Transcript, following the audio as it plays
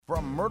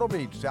From Myrtle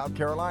Beach, South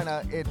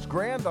Carolina, it's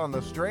Grand on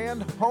the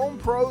Strand Home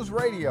Pros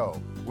Radio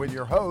with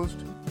your host,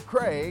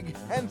 Cregg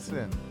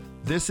Henson.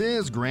 This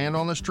is Grand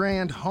on the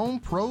Strand Home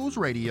Pros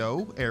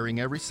Radio,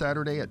 airing every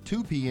Saturday at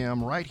 2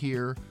 p.m. right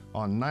here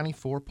on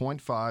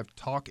 94.5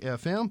 Talk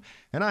FM.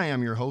 And I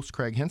am your host,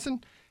 Cregg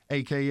Henson,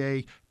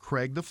 a.k.a.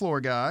 Cregg the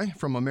Floor Guy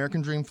from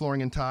American Dream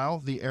Flooring and Tile,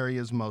 the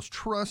area's most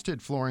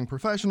trusted flooring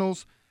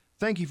professionals.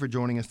 Thank you for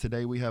joining us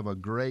today. We have a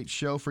great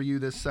show for you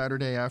this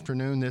Saturday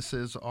afternoon. This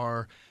is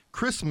our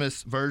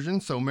Christmas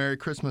version, so Merry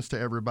Christmas to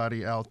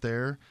everybody out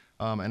there.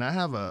 And I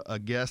have a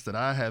guest that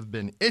I have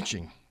been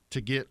itching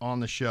to get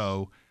on the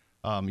show.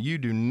 You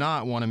do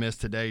not want to miss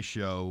today's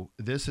show.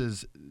 This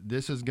is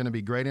going to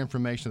be great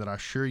information that I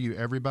assure you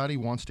everybody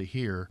wants to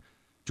hear.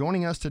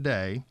 Joining us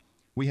today,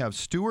 we have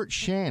Stewart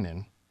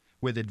Shannon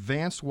with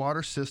Advanced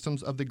Water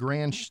Systems of the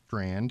Grand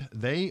Strand.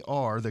 They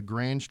are the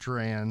Grand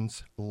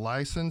Strand's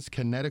licensed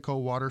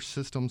Kinetico water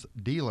systems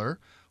dealer.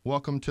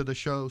 Welcome to the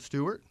show,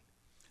 Stewart.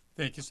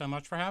 Thank you so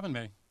much for having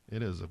me.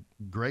 It is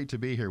great to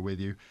be here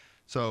with you.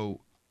 So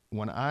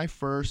when I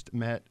first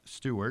met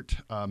Stewart,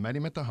 met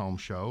him at the home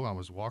show, I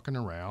was walking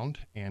around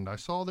and I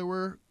saw there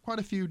were quite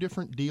a few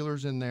different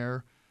dealers in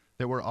there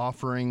that were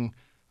offering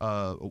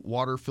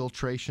water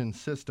filtration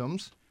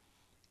systems.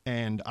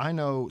 And I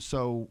know,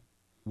 so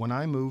when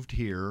I moved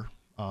here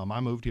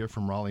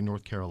from Raleigh,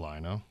 North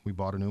Carolina. We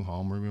bought a new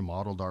home, we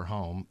remodeled our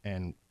home,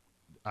 and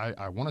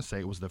I want to say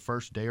it was the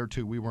first day or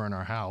two we were in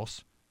our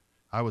house.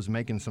 I was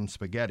making some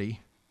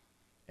spaghetti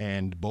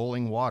and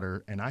boiling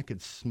water, and I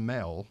could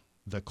smell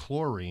the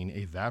chlorine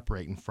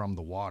evaporating from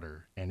the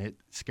water, and it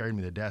scared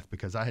me to death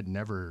because I had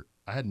never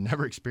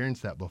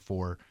experienced that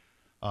before.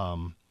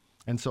 And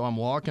so I'm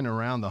walking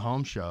around the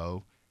home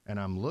show, and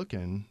I'm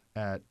looking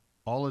at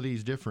all of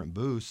these different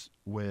booths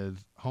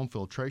with home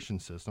filtration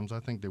systems. I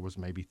think there was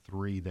maybe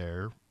 3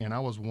 there, and I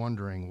was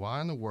wondering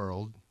why in the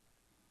world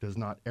does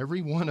not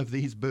every one of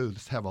these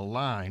booths have a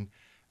line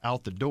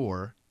out the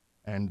door?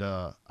 And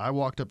I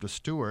walked up to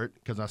Stewart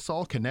because I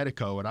saw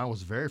Kinetico, and I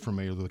was very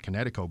familiar with the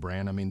Kinetico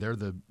brand. I mean, they're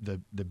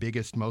the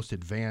biggest, most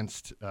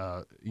advanced,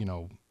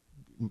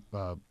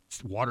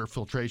 water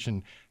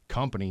filtration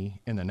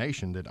company in the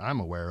nation that I'm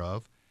aware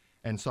of.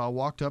 And so I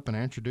walked up and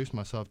I introduced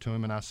myself to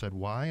him, and I said,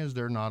 "Why is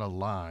there not a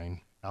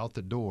line out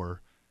the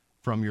door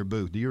from your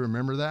booth?" Do you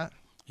remember that?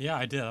 Yeah,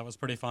 I did. That was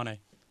pretty funny.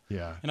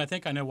 Yeah. And I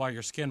think I know why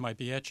your skin might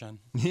be itching.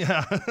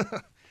 Yeah.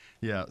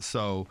 Yeah,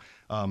 so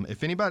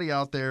if anybody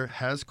out there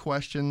has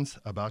questions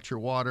about your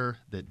water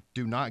that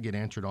do not get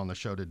answered on the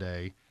show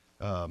today,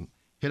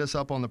 hit us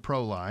up on the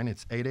Pro line.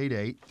 It's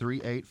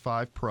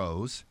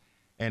 888-385-PROS.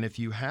 And if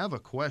you have a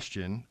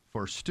question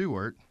for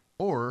Stewart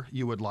or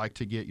you would like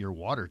to get your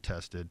water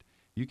tested,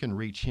 you can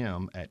reach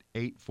him at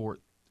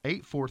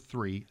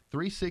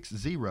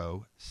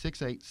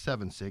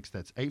 843-360-6876.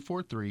 That's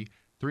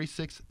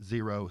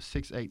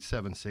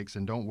 843-360-6876.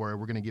 And don't worry,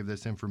 we're going to give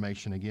this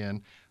information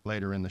again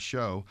later in the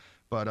show.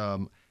 But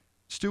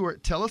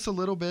Stewart, tell us a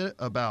little bit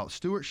about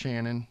Stewart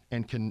Shannon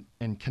and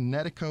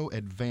Kinetico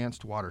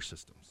Advanced Water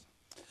Systems.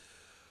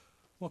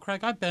 Well,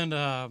 Craig, I'm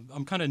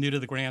kind of new to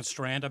the Grand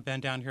Strand. I've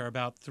been down here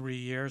about 3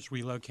 years,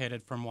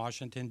 relocated from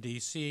Washington,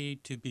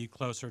 D.C. to be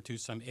closer to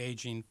some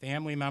aging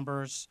family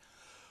members.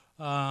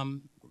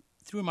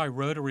 Through my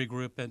Rotary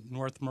group at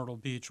North Myrtle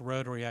Beach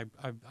Rotary, I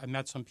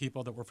met some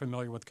people that were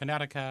familiar with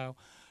Kinetico.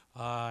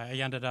 I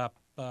ended up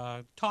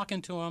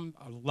talking to them.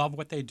 I love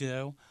what they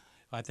do.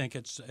 I think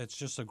it's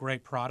just a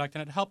great product,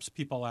 and it helps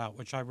people out,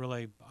 which I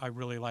really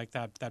like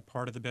that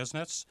part of the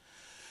business.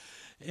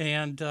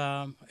 And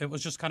it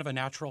was just kind of a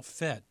natural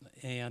fit,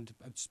 and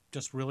it's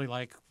just really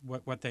like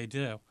what they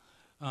do.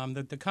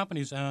 The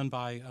company's owned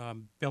by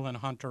Bill and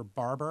Hunter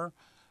Barber.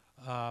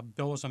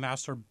 Bill was a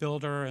master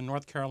builder in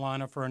North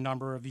Carolina for a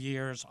number of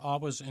years,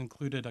 always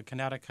included a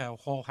Kinetico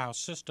whole house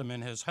system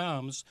in his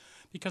homes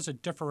because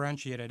it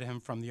differentiated him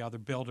from the other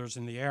builders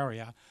in the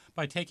area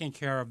by taking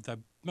care of the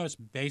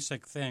most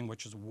basic thing,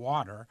 which is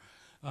water,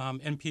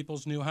 in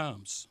people's new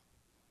homes.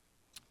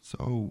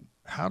 So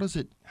how does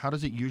it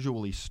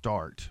usually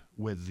start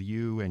with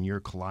you and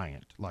your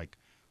client? Like,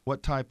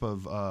 what type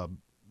of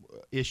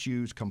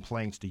issues,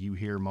 complaints do you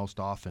hear most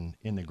often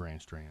in the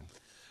Grand Strand?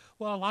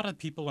 Well, a lot of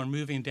people are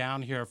moving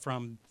down here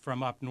from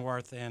up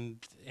north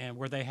and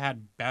where they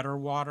had better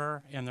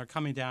water, and they're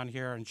coming down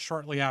here, and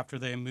shortly after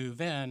they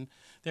move in,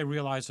 they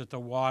realize that the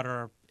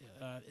water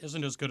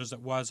isn't as good as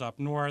it was up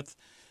north.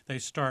 They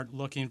start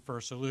looking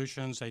for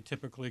solutions. They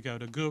typically go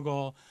to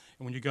Google,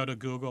 and when you go to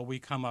Google, we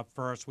come up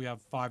first. We have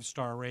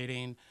 5-star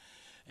rating,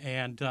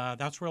 and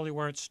that's really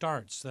where it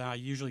starts. I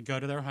usually go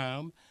to their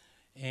home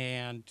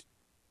and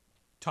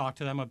talk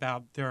to them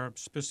about their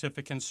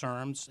specific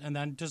concerns, and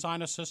then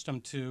design a system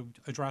to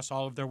address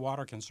all of their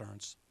water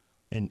concerns.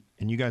 And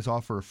you guys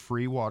offer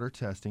free water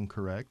testing,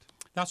 correct?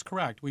 That's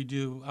correct. We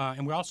do,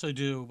 and we also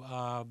do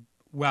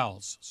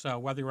wells. So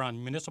whether you're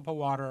on municipal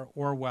water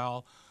or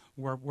well,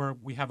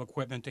 we have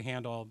equipment to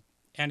handle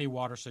any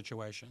water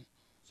situation.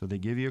 So they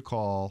give you a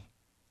call,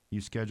 you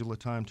schedule a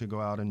time to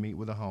go out and meet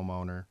with a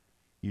homeowner,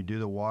 you do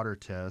the water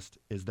test.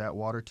 Is that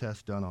water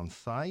test done on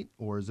site,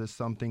 or is this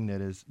something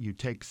that is you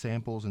take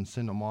samples and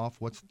send them off?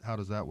 How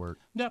does that work?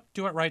 Yep,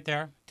 do it right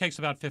there. Takes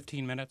about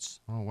 15 minutes.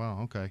 Oh,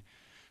 wow. Okay.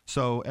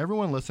 So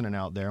everyone listening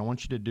out there, I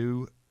want you to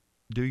do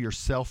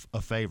yourself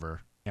a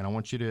favor. And I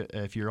want you to,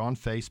 if you're on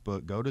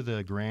Facebook, go to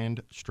the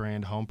Grand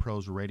Strand Home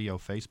Pros Radio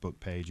Facebook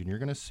page, and you're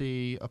going to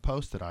see a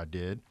post that I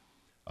did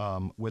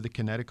with the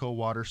Kinetico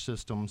water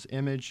systems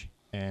image,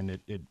 and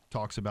it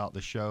talks about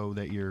the show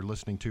that you're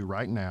listening to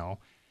right now.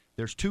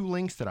 There's 2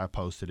 links that I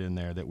posted in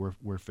there that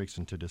we're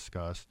fixing to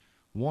discuss.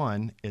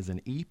 One is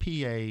an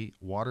EPA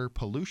water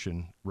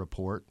pollution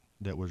report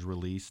that was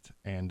released,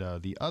 and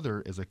the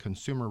other is a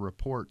Consumer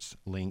Reports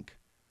link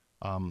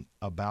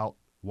about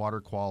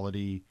water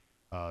quality,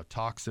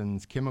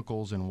 toxins,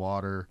 chemicals in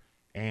water,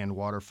 and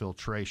water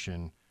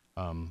filtration,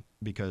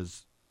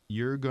 because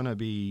your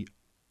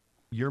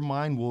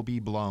mind will be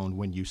blown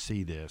when you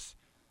see this.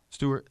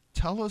 Stewart,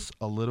 tell us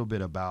a little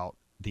bit about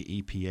the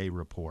EPA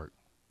report.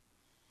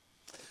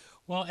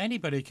 Well,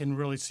 anybody can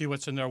really see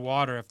what's in their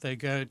water if they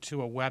go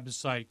to a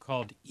website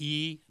called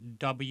ewg.org.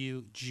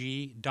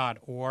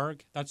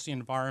 That's the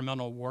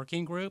Environmental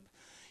Working Group.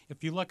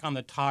 If you look on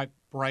the top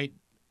right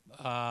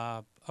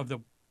of the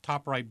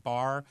top right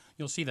bar,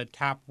 you'll see the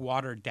tap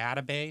water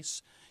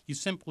database. You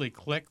simply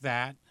click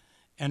that,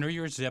 enter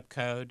your zip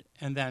code,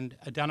 and then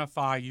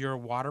identify your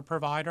water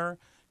provider.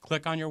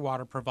 Click on your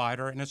water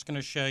provider, and it's going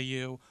to show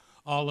you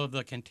all of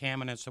the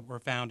contaminants that were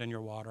found in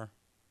your water.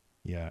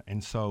 Yeah,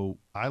 and so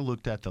I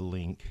looked at the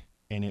link,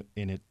 and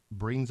it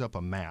brings up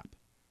a map,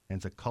 and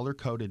it's a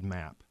color-coded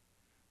map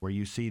where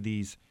you see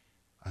these,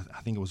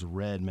 I think it was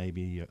red,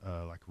 maybe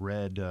like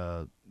red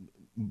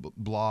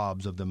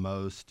blobs of the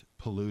most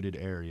polluted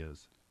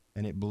areas.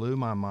 And it blew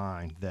my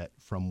mind that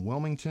from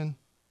Wilmington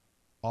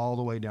all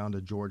the way down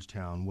to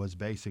Georgetown was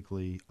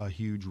basically a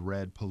huge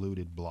red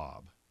polluted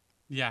blob.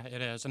 Yeah,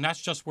 it is. And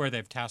that's just where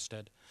they've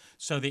tested.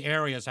 So the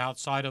areas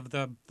outside of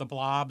the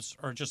blobs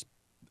are just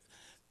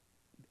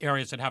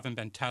areas that haven't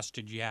been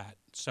tested yet.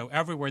 So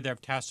everywhere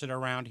they've tested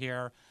around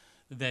here,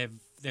 they've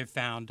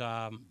found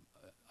a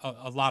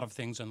lot of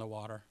things in the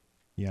water.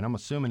 Yeah, and I'm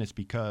assuming it's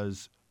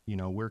because,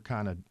 we're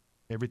kind of,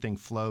 everything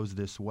flows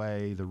this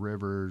way, the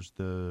rivers,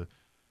 the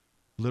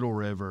Little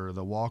River,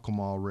 the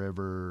Waccamaw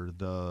River,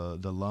 the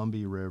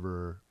Lumbee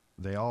River,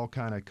 they all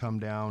kind of come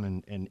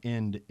down and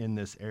end in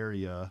this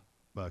area,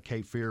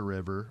 Cape Fear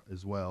River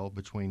as well,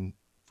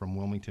 from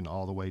Wilmington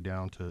all the way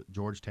down to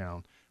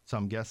Georgetown. So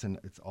I'm guessing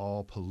it's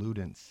all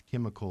pollutants,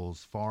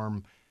 chemicals,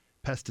 farm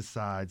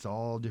pesticides,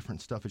 all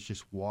different stuff. It's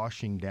just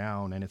washing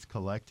down and it's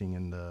collecting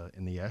in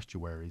the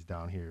estuaries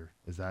down here.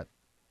 Is that?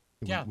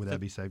 Yeah, would that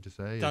be safe to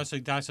say? That's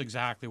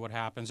exactly what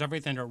happens.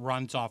 Everything that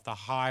runs off the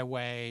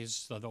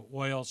highways, the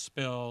oil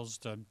spills,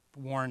 the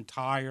worn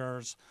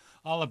tires,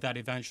 all of that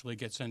eventually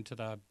gets into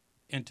the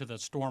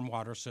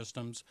stormwater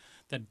systems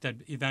that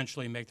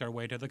eventually make their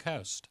way to the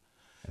coast.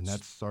 And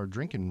that's our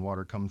drinking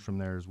water comes from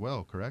there as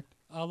well, correct?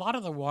 A lot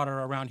of the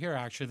water around here,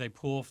 actually, they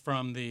pull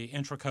from the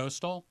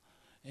intracoastal.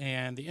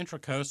 And the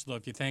intracoastal,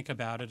 if you think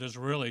about it, is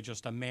really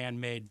just a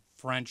man-made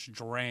French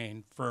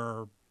drain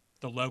for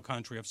the low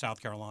country of South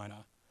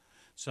Carolina.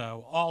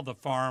 So all the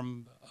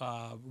farm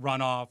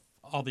runoff,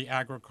 all the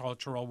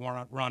agricultural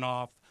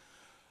runoff,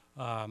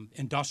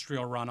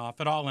 industrial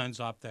runoff, it all ends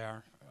up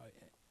there.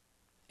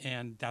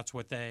 And that's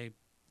what they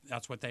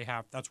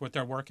have. That's what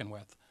they're working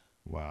with.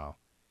 Wow.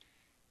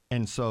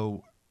 And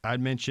so I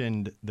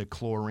mentioned the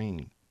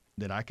chlorine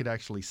that I could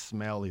actually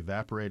smell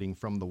evaporating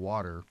from the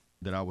water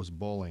that I was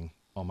boiling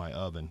on my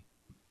oven.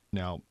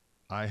 Now,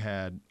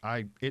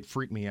 it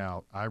freaked me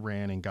out. I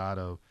ran and got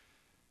a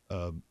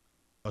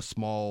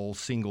small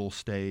single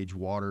stage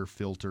water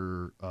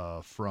filter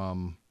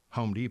from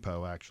Home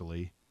Depot,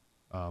 actually.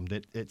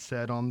 That it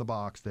said on the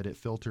box that it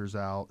filters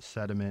out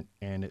sediment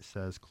and it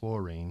says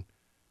chlorine.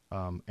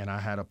 And I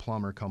had a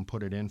plumber come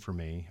put it in for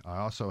me. I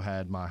also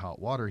had my hot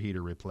water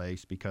heater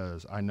replaced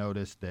because I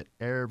noticed that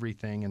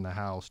everything in the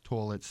house,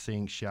 toilets,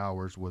 sinks,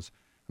 showers,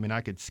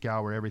 I could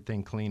scour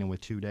everything clean, and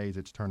with 2 days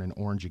it's turning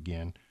orange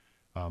again.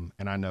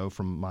 And I know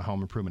from my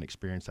home improvement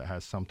experience that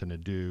has something to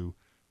do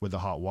with the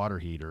hot water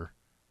heater.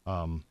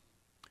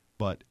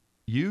 But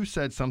you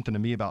said something to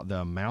me about the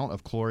amount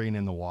of chlorine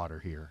in the water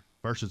here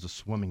versus a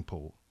swimming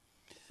pool.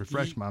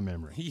 Refresh my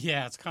memory.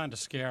 Yeah, it's kind of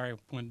scary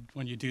when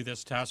you do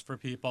this test for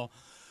people.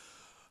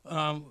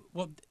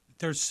 Well,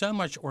 there's so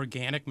much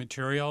organic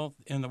material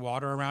in the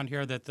water around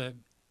here that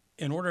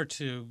in order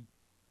to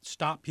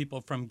stop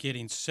people from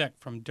getting sick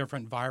from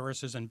different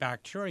viruses and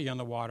bacteria in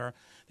the water,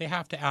 they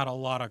have to add a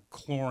lot of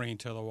chlorine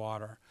to the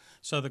water.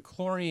 So the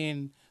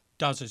chlorine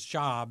does its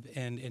job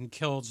and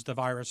kills the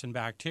virus and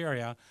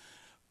bacteria,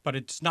 but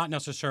it's not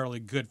necessarily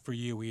good for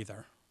you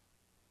either.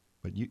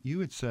 But you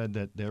had said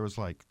that there was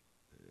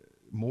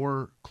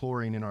more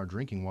chlorine in our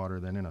drinking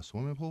water than in a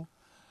swimming pool?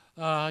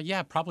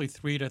 Yeah, probably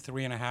 3 to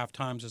 3.5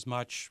 times as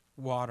much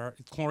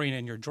chlorine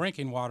in your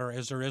drinking water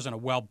as there is in a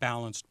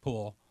well-balanced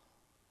pool,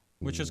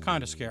 which is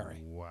kind of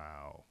scary.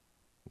 Wow.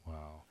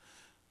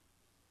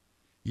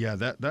 Yeah,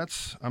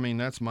 that's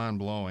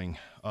mind-blowing.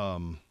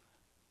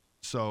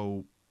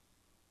 So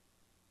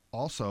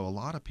also, a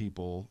lot of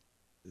people,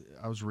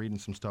 I was reading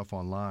some stuff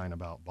online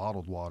about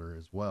bottled water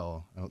as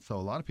well. So a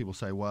lot of people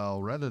say,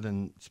 well, rather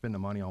than spend the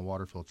money on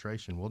water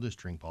filtration, we'll just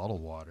drink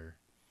bottled water.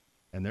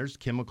 And there's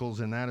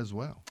chemicals in that as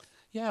well.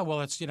 Yeah,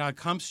 well, it's it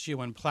comes to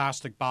you in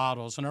plastic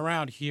bottles, and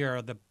around here,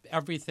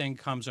 everything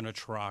comes in a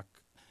truck.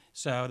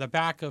 So the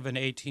back of an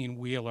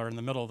 18-wheeler in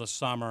the middle of the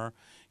summer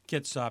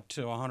gets up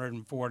to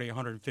 140,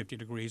 150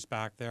 degrees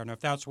back there, and if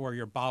that's where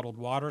your bottled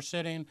water's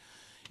sitting,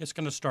 it's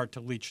going to start to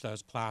leach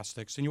those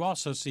plastics. And you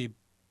also see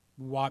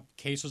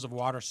cases of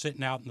water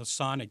sitting out in the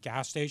sun at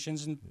gas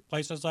stations and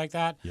places like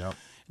that. Yep.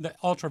 The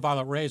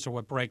ultraviolet rays are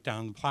what break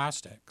down the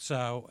plastic.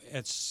 So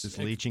it's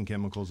leaching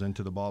chemicals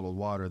into the bottled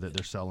water that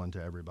they're selling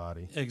to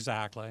everybody.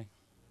 Exactly.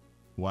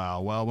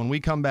 Wow. Well, when we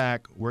come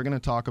back, we're going to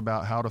talk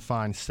about how to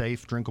find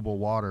safe drinkable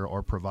water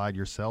or provide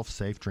yourself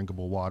safe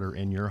drinkable water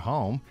in your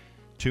home.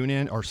 Tune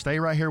in or stay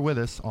right here with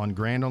us on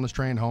Grand on the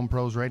Strand Home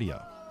Pros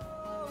Radio.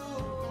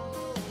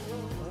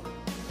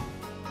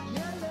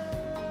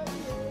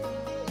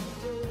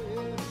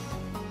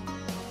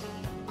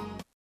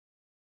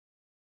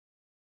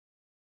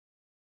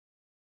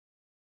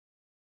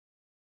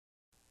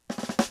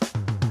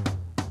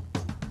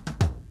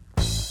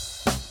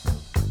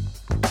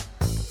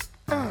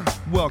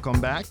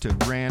 Welcome back to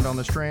Grand on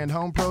the Strand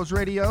Home Pros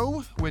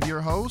Radio with your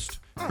host,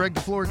 Cregg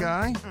the Floor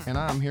Guy, and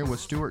I'm here with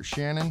Stewart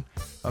Shannon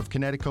of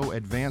Kinetico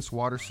Advanced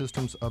Water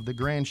Systems of the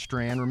Grand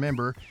Strand.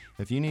 Remember,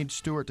 if you need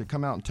Stewart to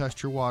come out and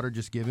test your water,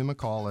 just give him a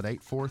call at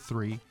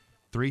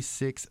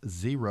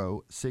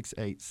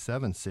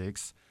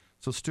 843-360-6876.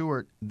 So,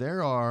 Stewart,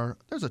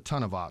 there's a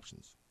ton of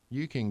options.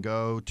 You can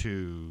go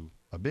to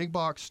a big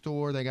box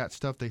store. They got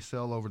stuff they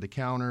sell over the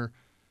counter.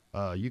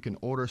 You can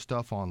order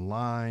stuff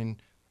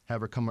online.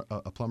 Have a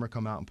plumber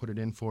come out and put it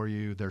in for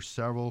you. There's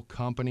several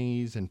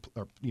companies and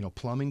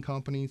plumbing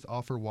companies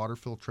offer water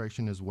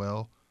filtration as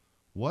well.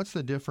 What's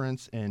the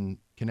difference in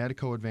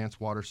Kinetico Advanced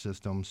Water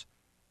Systems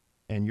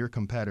and your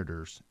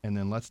competitors? And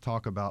then let's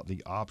talk about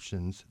the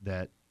options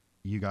that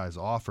you guys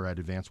offer at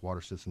Advanced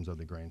Water Systems of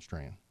the Grand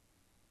Strand.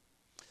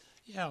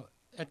 Yeah,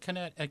 at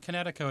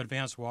Kinetico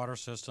Advanced Water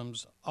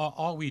Systems,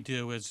 all we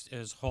do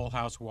is whole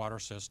house water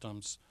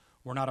systems.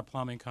 We're not a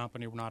plumbing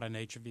company. We're not an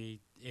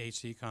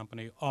HVAC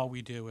company. All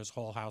we do is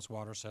whole house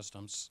water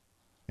systems.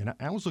 And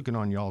I was looking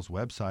on y'all's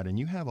website, and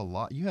you have a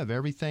lot. You have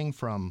everything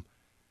from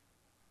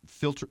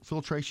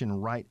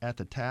filtration right at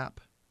the tap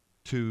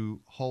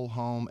to whole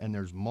home, and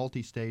there's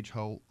multi-stage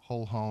whole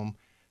home.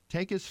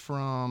 Take us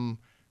from,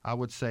 I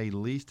would say,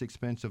 least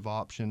expensive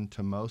option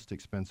to most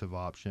expensive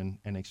option,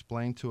 and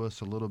explain to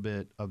us a little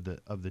bit of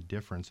the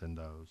difference in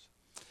those.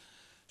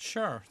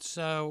 Sure.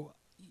 So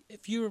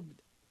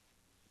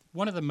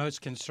one of the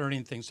most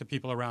concerning things to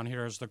people around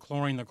here is the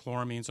chlorine, the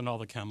chloramines, and all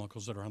the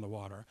chemicals that are in the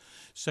water.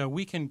 So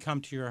we can come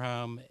to your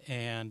home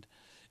and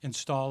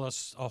install a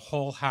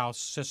whole house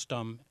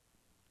system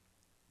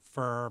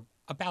for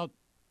about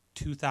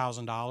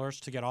 $2,000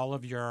 to get all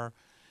of your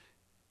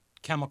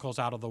chemicals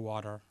out of the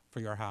water for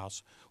your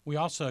house. We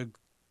also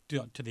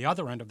do, to the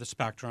other end of the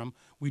spectrum,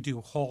 we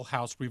do whole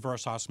house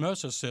reverse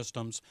osmosis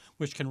systems,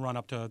 which can run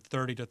up to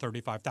 $30,000 to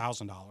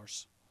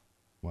 $35,000.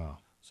 Wow!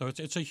 So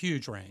it's a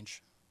huge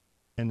range.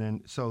 And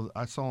then, so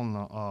I saw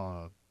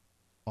on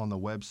the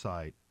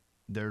website,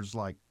 there's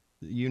like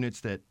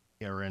units that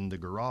are in the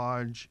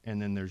garage, and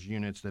then there's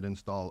units that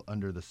install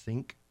under the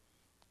sink.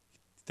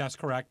 That's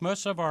correct.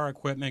 Most of our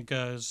equipment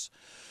goes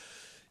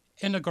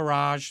in the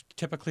garage,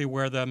 typically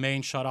where the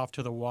main shutoff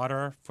to the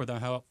water for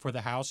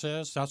the house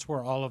is. That's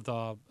where all of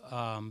the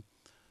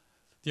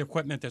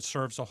equipment that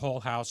serves the whole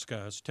house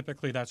goes.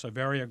 Typically, that's a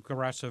very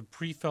aggressive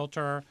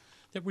pre-filter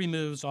that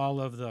removes all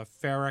of the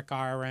ferric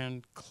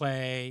iron,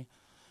 clay,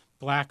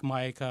 black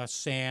mica,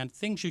 sand,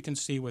 things you can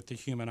see with the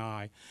human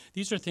eye.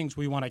 These are things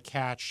we want to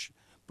catch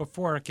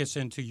before it gets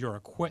into your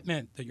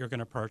equipment that you're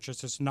going to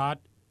purchase. It's not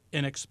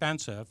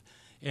inexpensive,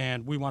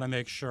 and we want to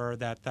make sure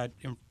that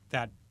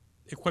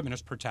equipment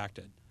is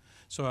protected.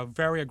 So a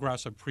very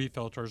aggressive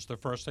pre-filter is the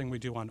first thing we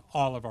do on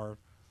all of our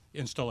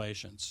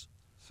installations.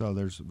 So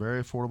there's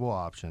very affordable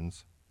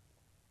options.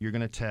 You're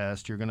going to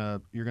test. You're going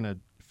to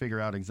figure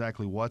out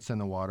exactly what's in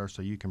the water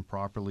so you can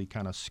properly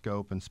kind of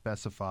scope and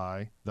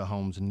specify the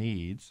home's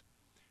needs.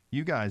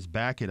 You guys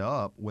back it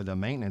up with a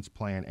maintenance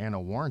plan and a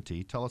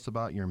warranty. Tell us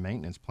about your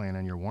maintenance plan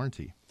and your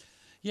warranty.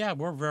 Yeah,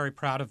 we're very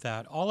proud of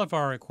that. All of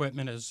our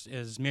equipment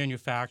is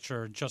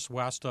manufactured just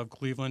west of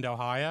Cleveland,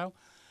 Ohio.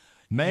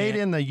 Made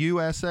in the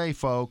USA,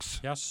 folks.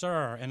 Yes,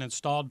 sir, and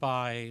installed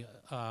by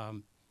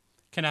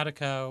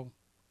Kinetico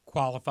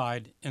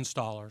qualified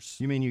installers.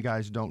 You mean you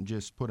guys don't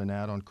just put an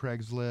ad on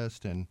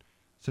Craigslist and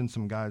send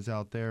some guys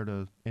out there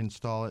to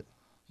install it?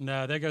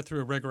 No, they go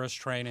through rigorous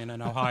training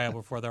in Ohio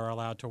before they're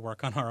allowed to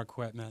work on our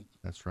equipment.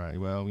 That's right.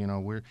 Well,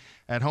 we're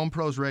at Home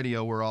Pros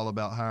Radio. We're all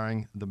about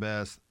hiring the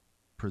best,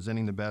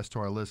 presenting the best to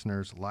our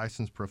listeners,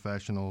 licensed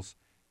professionals,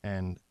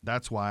 and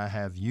that's why I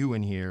have you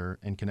in here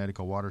in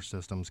Kinetico Water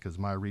Systems, because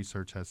my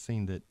research has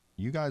seen that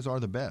you guys are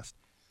the best.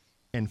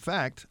 In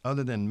fact,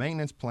 other than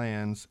maintenance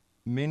plans,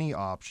 many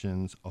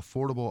options,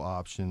 affordable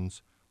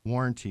options,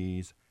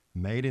 warranties,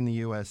 made in the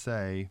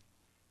USA.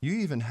 You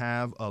even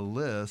have a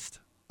list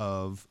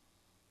of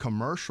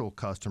commercial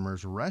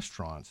customers,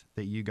 restaurants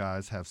that you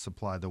guys have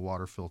supplied the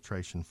water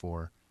filtration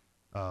for.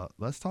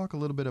 Let's talk a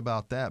little bit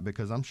about that,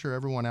 because I'm sure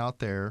everyone out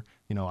there,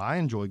 I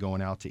enjoy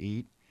going out to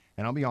eat.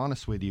 And I'll be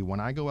honest with you, when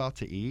I go out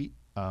to eat,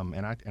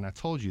 and I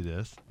told you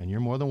this, and you're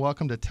more than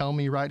welcome to tell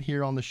me right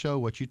here on the show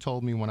what you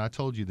told me when I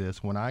told you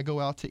this. When I go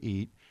out to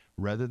eat,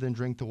 rather than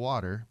drink the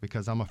water,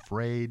 because I'm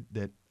afraid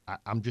that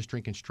I'm just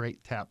drinking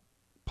straight tap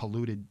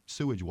polluted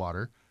sewage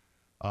water,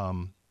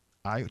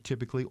 I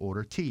typically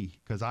order tea,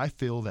 because I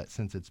feel that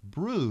since it's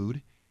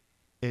brewed,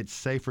 it's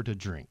safer to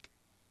drink.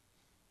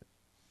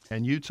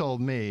 And you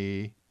told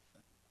me...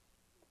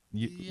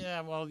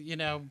 Yeah, well,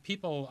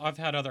 people. I've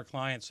had other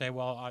clients say,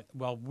 "Well,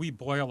 we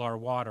boil our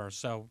water,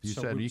 so you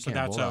so, said we, you so can't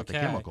that's boil okay." out the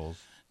chemicals.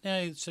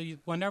 Yeah, so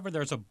whenever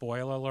there's a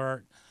boil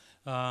alert,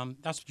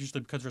 that's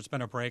usually because there's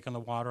been a break in the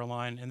water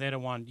line, and they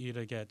don't want you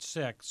to get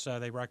sick, so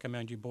they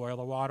recommend you boil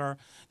the water.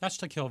 That's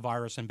to kill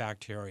virus and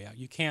bacteria.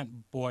 You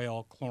can't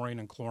boil chlorine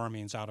and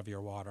chloramines out of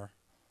your water.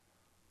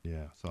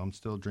 Yeah, so I'm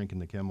still drinking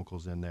the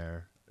chemicals in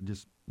there.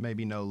 Just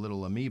maybe no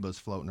little amoebas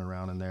floating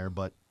around in there,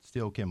 but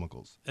still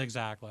chemicals.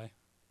 Exactly.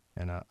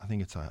 And I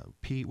think it's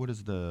what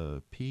is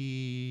the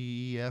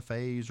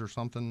PFAs or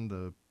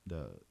something?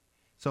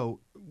 So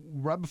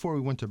right before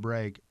we went to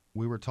break,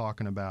 we were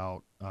talking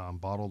about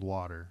bottled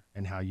water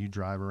and how you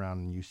drive around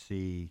and you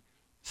see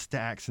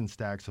stacks and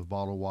stacks of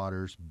bottled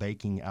waters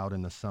baking out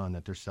in the sun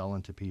that they're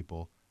selling to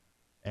people,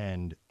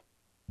 and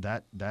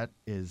that's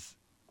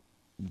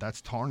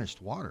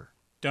tarnished water.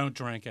 Don't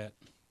drink it.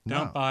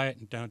 Don't No. buy it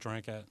and don't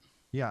drink it.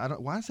 Yeah,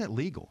 why is that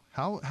legal?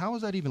 How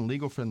is that even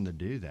legal for them to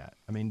do that?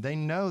 I mean, they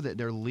know that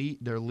they're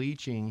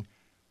leaching,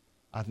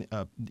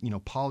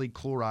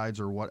 polychlorides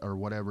or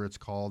whatever it's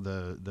called.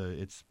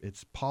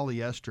 It's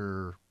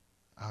polyester.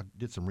 I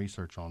did some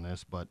research on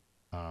this, but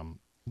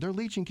they're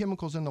leaching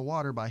chemicals in the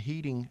water by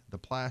heating the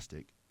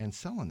plastic and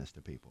selling this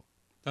to people.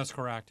 That's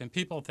correct. And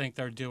people think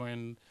they're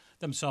doing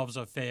themselves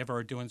a favor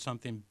or doing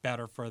something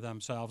better for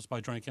themselves by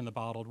drinking the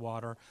bottled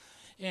water.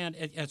 And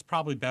it's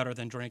probably better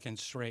than drinking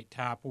straight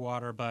tap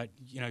water, but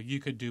you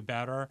could do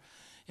better.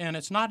 And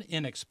it's not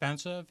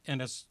inexpensive,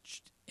 and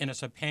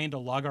it's a pain to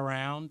lug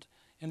around.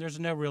 And there's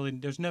no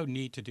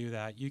need to do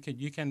that.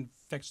 You can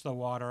fix the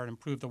water and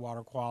improve the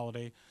water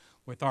quality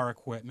with our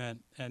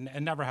equipment, and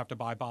never have to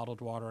buy bottled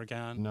water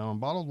again. No,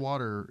 and bottled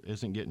water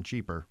isn't getting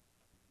cheaper.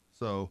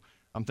 So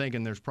I'm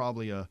thinking there's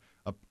probably a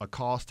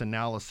cost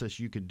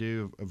analysis you could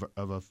do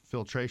of a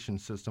filtration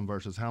system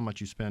versus how much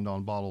you spend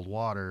on bottled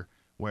water,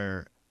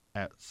 where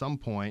at some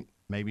point,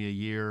 maybe a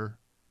year,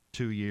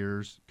 2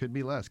 years, could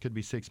be less, could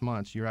be 6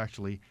 months, you're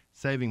actually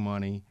saving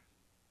money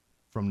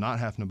from not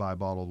having to buy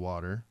bottled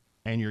water,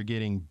 and you're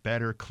getting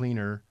better,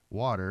 cleaner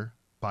water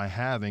by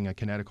having a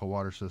Kinetico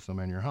water system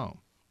in your home.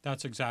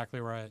 That's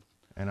exactly right.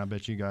 And I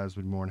bet you guys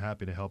would be more than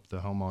happy to help the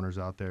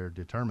homeowners out there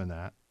determine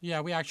that.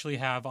 Yeah, we actually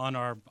have on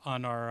our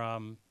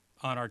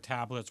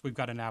tablets, we've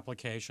got an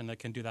application that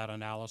can do that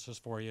analysis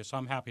for you. So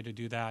I'm happy to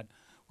do that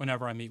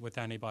whenever I meet with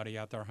anybody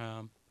at their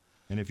home.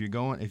 And if you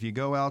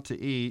go out to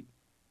eat,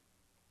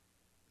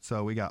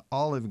 so we got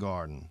Olive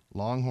Garden,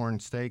 Longhorn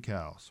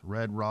Steakhouse,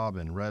 Red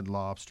Robin, Red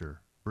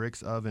Lobster,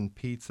 Bricks Oven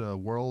Pizza,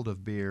 World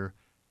of Beer,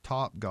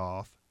 Top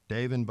Golf,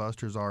 Dave &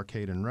 Buster's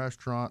Arcade and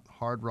Restaurant,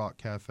 Hard Rock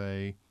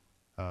Cafe,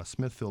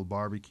 Smithfield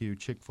Barbecue,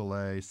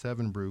 Chick-fil-A,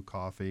 Seven Brew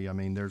Coffee. I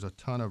mean, there's a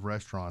ton of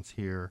restaurants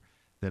here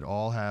that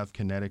all have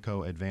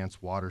Kinetico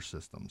advanced water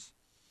systems.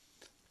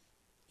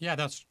 Yeah,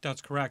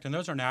 that's correct. And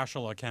those are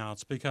national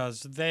accounts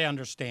because they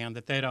understand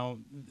that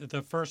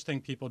the first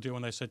thing people do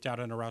when they sit down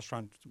in a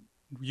restaurant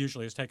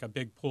usually is take a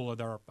big pool of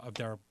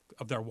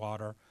their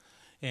water,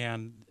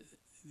 and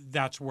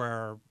that's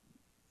where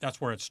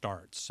it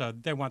starts. So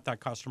they want that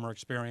customer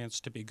experience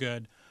to be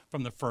good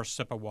from the first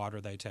sip of water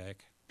they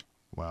take.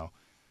 Wow.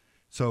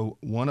 So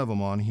one of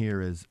them on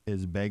here is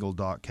Bagel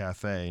Dock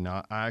Cafe.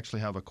 Now, I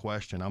actually have a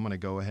question. I'm going to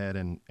go ahead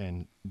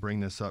and bring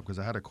this up because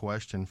I had a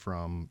question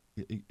from,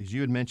 as you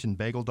had mentioned,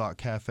 Bagel Dock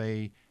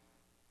Cafe.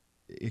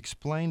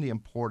 Explain the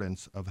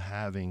importance of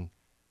having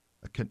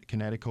a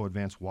Kinetico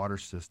advanced water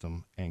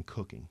system and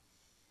cooking,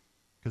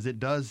 because it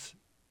does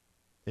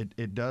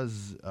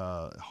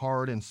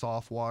hard and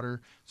soft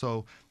water.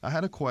 So I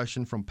had a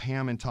question from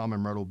Pam and Tom in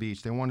Myrtle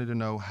Beach. They wanted to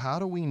know, how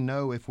do we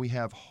know if we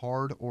have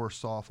hard or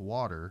soft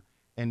water?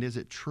 And is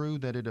it true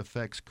that it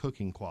affects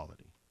cooking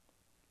quality?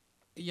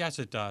 Yes,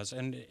 it does.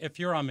 And if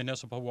you're on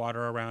municipal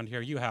water around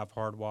here, you have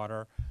hard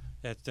water.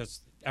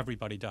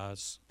 Everybody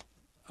does.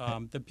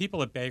 The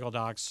people at Bagel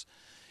Docks,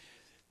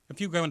 if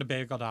you go into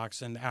Bagel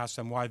Docks and ask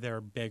them why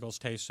their bagels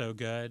taste so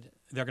good,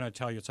 they're going to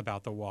tell you it's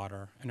about the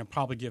water. And they'll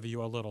probably give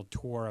you a little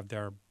tour of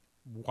their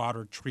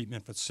water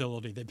treatment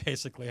facility they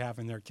basically have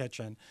in their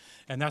kitchen.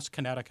 And that's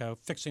Kinetico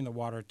fixing the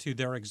water to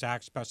their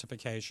exact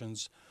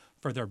specifications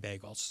for their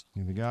bagels.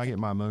 The guy I get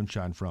my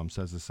moonshine from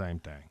says the same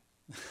thing.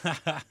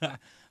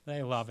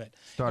 They love it.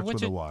 Starts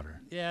with the water.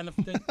 Yeah, and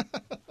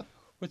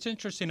What's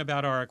interesting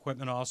about our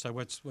equipment also,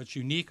 what's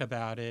unique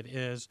about it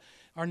is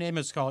our name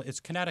is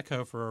it's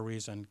Kinetico for a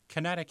reason.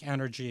 Kinetic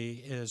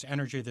energy is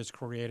energy that's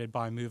created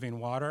by moving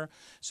water.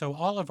 So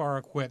all of our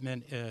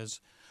equipment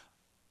is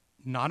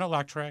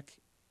non-electric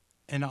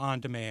and on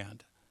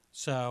demand.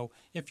 So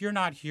if you're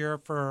not here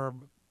for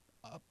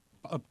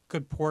a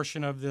good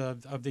portion of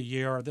the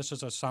year, or this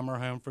is a summer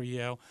home for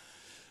you,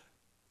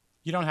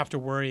 you don't have to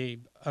worry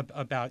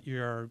about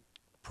your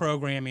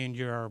programming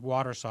your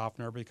water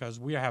softener because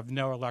we have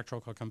no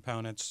electrical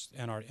components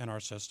in our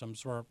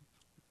systems.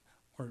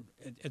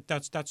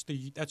 That's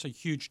a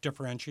huge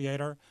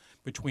differentiator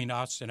between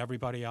us and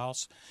everybody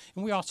else.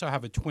 And we also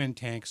have a twin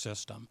tank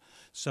system,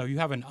 so you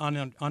have an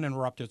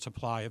uninterrupted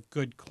supply of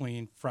good,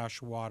 clean,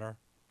 fresh water.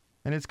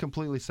 And it's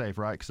completely safe,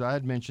 right? Because I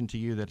had mentioned to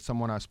you that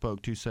someone I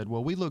spoke to said,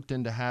 well, we looked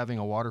into having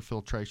a water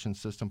filtration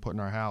system put in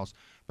our house,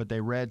 but they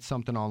read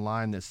something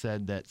online that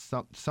said that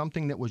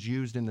something that was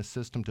used in the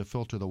system to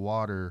filter the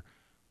water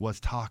was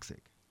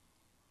toxic.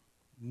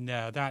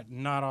 No,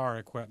 not our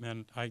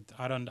equipment. I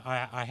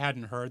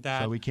hadn't heard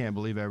that. So we can't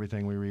believe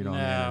everything we read on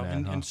the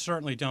internet. And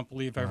certainly don't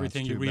believe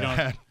everything you read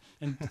on.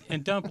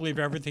 And don't believe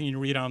everything you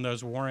read on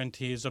those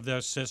warranties of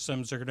those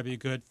systems are going to be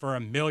good for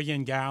 1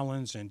 million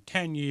gallons and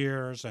 10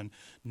 years and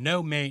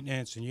no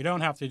maintenance and you don't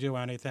have to do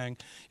anything.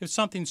 If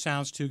something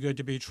sounds too good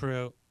to be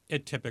true,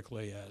 it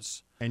typically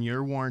is. And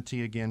your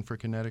warranty again for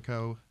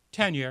Kinetico?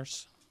 10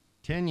 years.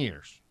 10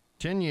 years.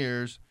 10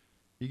 years.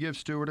 You give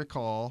Stewart a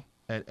call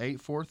at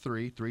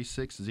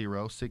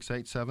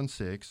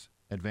 843-360-6876.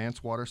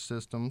 Advanced Water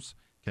Systems,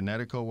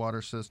 Kinetico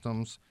Water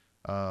Systems,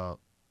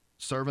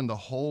 serving the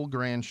whole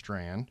Grand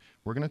Strand.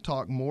 We're going to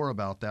talk more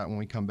about that when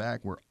we come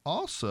back. We're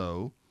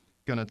also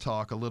going to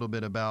talk a little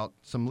bit about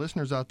some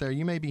listeners out there.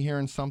 You may be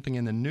hearing something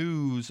in the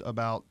news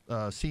about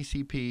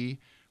CCP,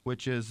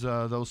 which is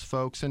those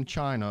folks in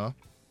China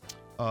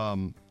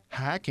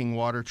hacking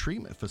water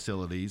treatment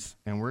facilities.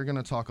 And we're going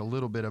to talk a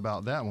little bit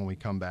about that when we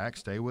come back.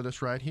 Stay with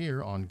us right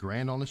here on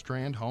Grand on the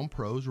Strand Home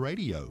Pros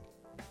Radio.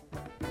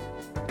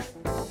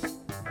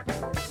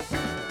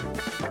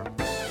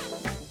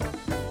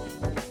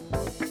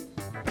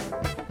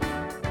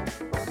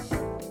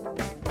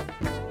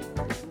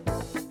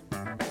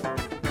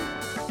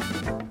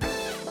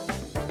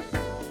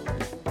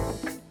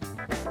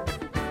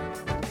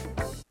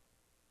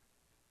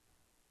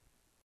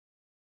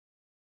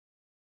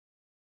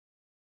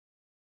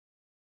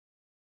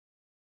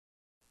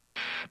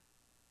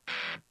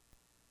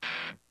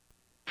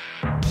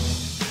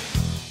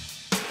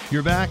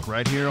 You're back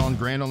right here on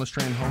Grand on the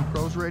Strand Home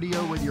Pros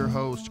Radio with your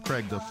host,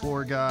 Cregg the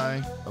Floor Guy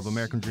of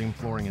American Dream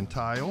Flooring and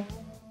Tile.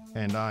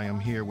 And I am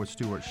here with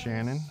Stewart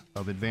Shannon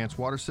of Advanced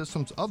Water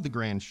Systems of the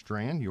Grand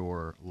Strand,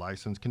 your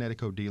licensed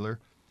Kinetico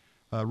dealer.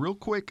 Real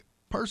quick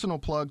personal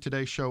plug,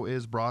 today's show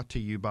is brought to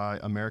you by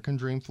American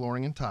Dream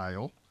Flooring and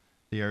Tile,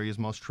 the area's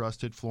most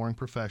trusted flooring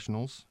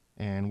professionals.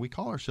 And we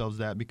call ourselves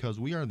that because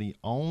we are the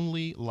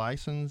only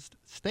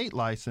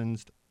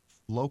state-licensed,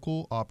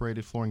 local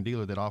operated flooring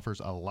dealer that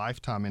offers a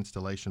lifetime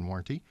installation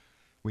warranty.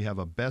 We have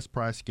a best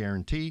price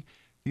guarantee.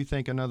 If you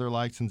think another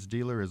licensed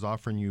dealer is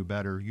offering you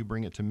better, you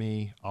bring it to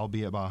me. I'll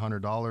be about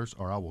 $100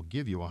 or I will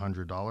give you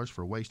 $100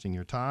 for wasting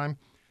your time.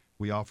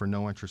 We offer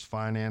no interest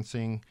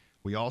financing.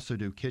 We also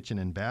do kitchen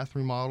and bath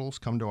remodels.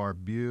 Come to our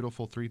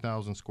beautiful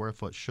 3,000 square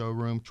foot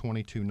showroom,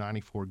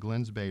 2294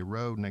 Glens Bay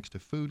Road next to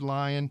Food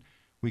Lion.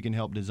 We can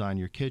help design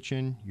your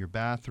kitchen, your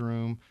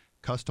bathroom,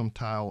 custom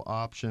tile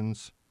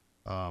options,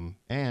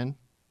 and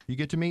you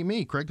get to meet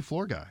me, Cregg the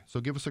Floor Guy. So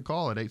give us a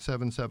call at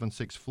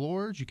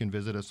 8776-FLOORS. You can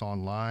visit us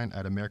online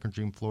at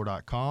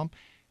americandreamfloor.com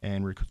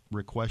and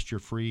request your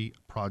free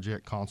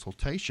project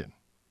consultation.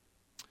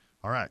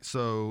 All right,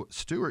 so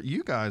Stewart,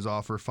 you guys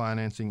offer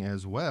financing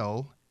as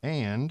well,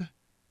 and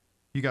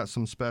you got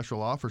some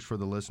special offers for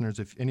the listeners.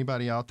 If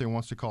anybody out there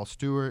wants to call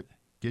Stewart,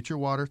 get your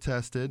water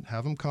tested,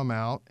 have him come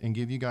out and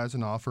give you guys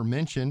an offer,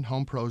 mention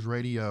Home Pros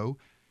Radio,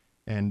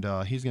 and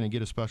he's going to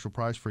get a special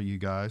price for you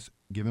guys.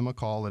 Give him a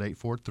call at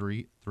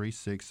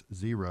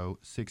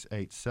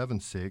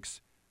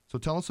 843-360-6876. So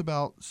tell us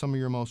about some of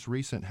your most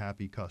recent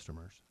happy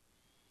customers.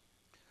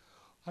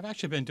 I've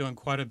actually been doing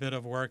quite a bit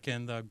of work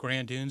in the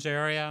Grand Dunes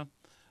area.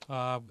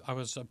 I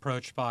was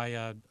approached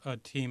by a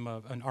team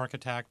of an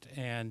architect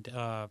and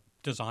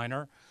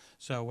designer.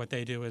 So what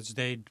they do is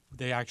they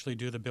actually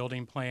do the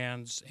building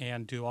plans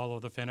and do all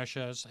of the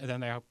finishes, and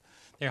then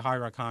they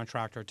hire a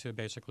contractor to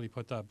basically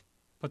put the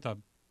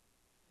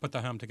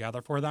home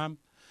together for them.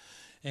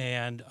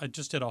 And I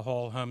just did a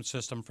whole home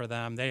system for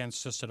them. They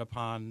insisted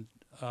upon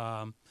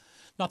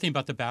nothing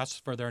but the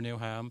best for their new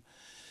home,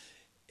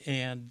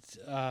 and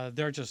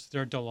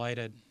they're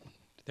delighted.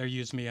 They're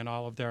using me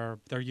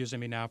They're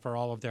using me now for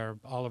all of their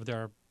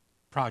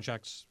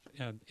projects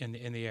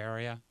in the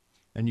area.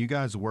 And you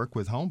guys work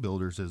with home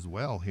builders as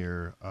well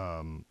here.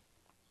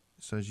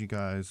 Says you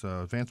guys,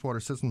 Advanced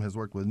Water System has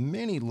worked with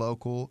many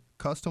local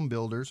custom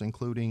builders,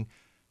 including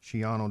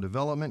Shiano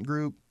Development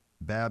Group,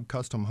 Babb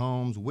Custom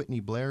Homes,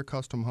 Whitney Blair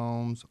Custom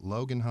Homes,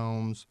 Logan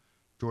Homes,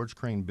 George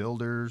Crane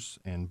Builders,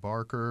 and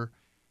Barker.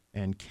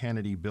 and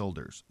Kennedy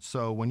Builders.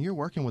 So when you're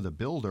working with a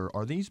builder,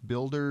 are these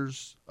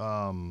builders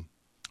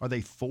are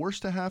they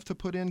forced to have to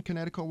put in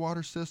Kinetico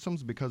water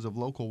systems because of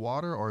local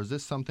water, or is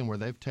this something where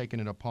they've taken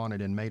it upon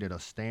it and made it a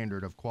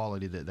standard of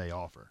quality that they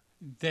offer?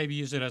 They've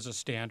used it as a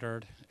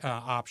standard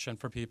option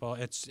for people.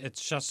 It's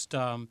just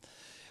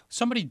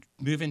somebody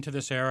moving to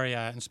this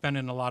area and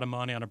spending a lot of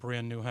money on a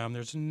brand new home.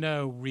 There's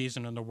no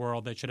reason in the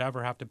world they should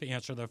ever have to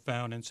answer their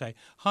phone and say,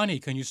 "Honey,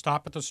 can you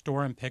stop at the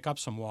store and pick up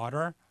some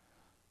water?"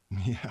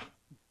 Yeah.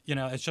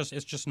 It's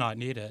just not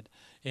needed.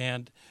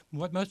 And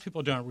what most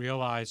people don't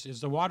realize is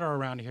the water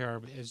around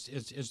here is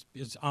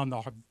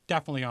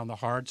definitely on the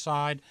hard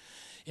side.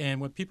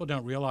 And what people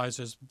don't realize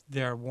is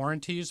their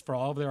warranties for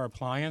all of their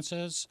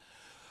appliances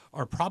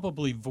are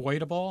probably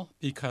voidable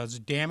because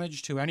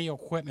damage to any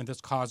equipment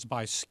that's caused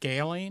by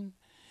scaling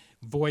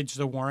voids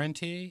the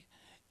warranty,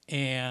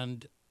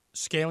 and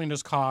scaling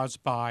is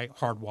caused by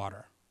hard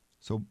water.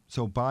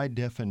 So by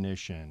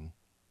definition,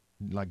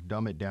 like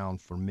dumb it down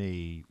for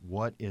me,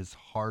 what is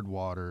hard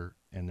water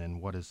and then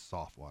what is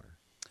soft water?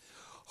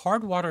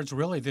 Hard water is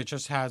really that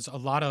just has a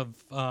lot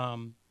of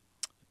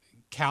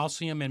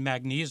calcium and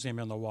magnesium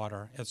in the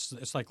water.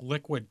 It's like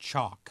liquid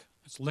chalk.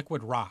 It's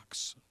liquid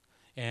rocks.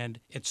 And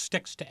it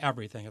sticks to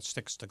everything. It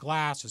sticks to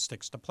glass, it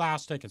sticks to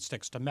plastic, it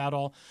sticks to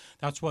metal.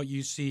 That's what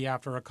you see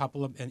after a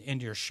couple of, in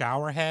your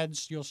shower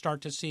heads, you'll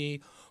start to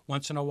see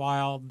once in a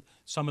while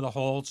some of the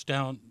holes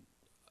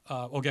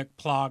will get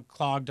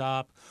clogged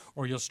up,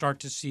 or you'll start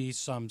to see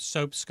some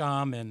soap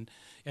scum and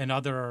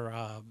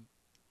other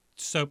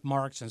soap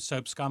marks and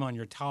soap scum on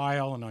your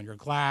tile and on your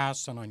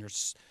glass and on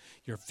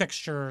your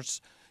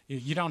fixtures.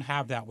 You don't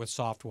have that with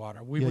soft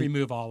water. We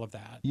remove all of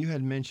that. You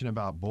had mentioned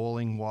about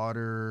boiling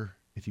water.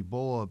 If you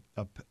boil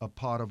a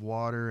pot of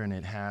water and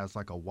it has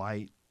like a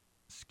white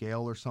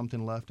scale or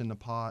something left in the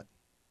pot.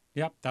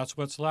 Yep, that's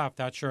what's left.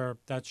 That's your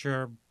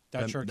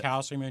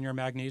calcium and your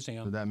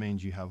magnesium. So that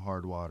means you have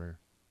hard water.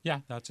 Yeah,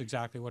 that's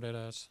exactly what it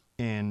is.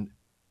 And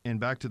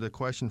back to the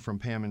question from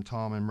Pam and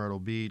Tom in Myrtle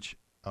Beach.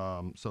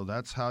 So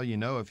that's how you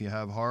know if you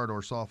have hard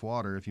or soft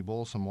water. If you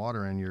boil some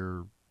water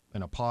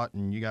in a pot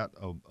and you got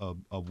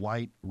a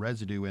white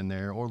residue in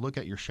there, or look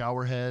at your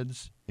shower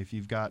heads. If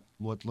you've got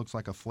what looks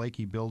like a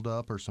flaky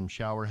buildup or some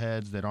shower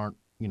heads that aren't,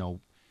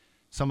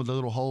 some of the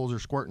little holes are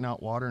squirting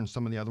out water and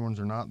some of the other ones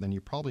are not, then you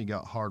probably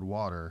got hard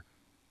water.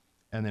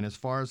 And then as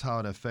far as how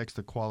it affects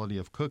the quality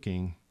of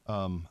cooking,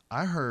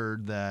 I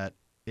heard that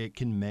it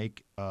can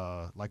make,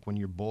 like when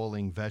you're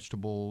boiling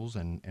vegetables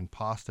and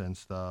pasta and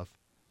stuff,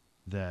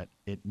 that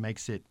it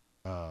makes it,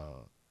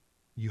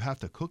 you have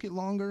to cook it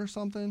longer or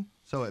something?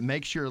 So it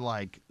makes your,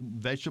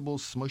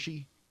 vegetables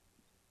smushy?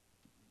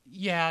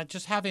 Yeah,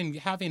 just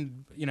having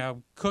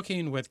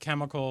cooking with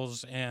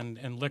chemicals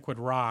and liquid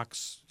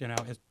rocks,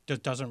 it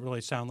just doesn't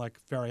really sound like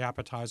very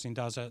appetizing,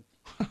 does it?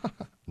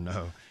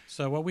 No.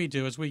 So what we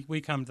do is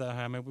we come to the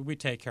home and we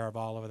take care of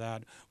all of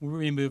that. We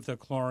remove the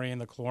chlorine,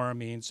 the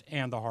chloramines,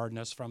 and the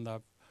hardness for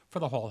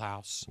the whole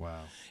house.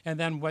 Wow. And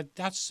then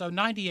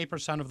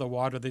 98% of the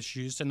water that's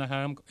used in the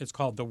home is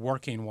called the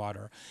working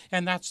water.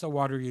 And that's the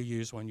water you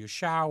use when you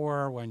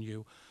shower, when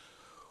you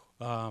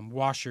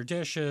wash your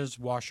dishes,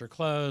 wash your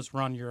clothes,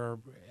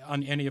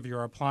 on any of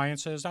your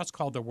appliances. That's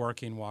called the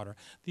working water.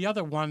 The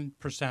other 1%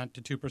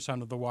 to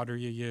 2% of the water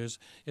you use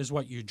is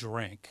what you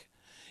drink.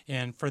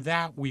 And for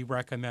that, we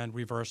recommend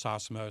reverse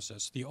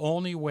osmosis. The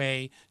only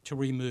way to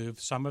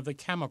remove some of the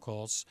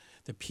chemicals,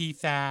 the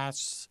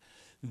PFAS,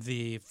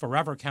 the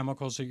forever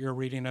chemicals that you're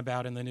reading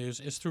about in the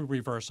news, is through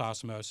reverse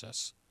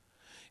osmosis.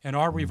 And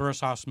our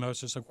reverse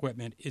osmosis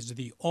equipment is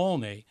the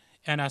only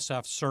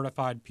NSF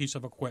certified piece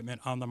of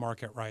equipment on the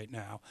market right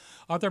now.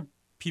 Other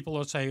people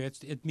will say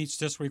it meets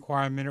this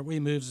requirement, it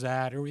removes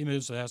that, it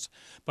removes this,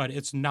 but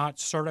it's not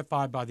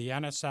certified by the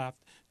NSF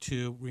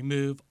to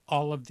remove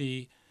all of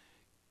the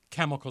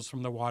chemicals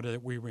from the water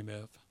that we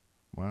remove.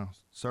 Wow.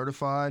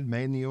 Certified,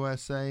 made in the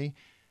USA,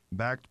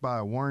 backed by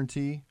a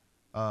warranty,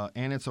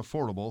 and it's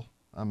affordable.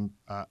 And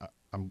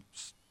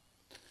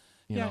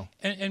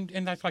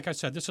that's, like I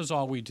said, this is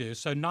all we do.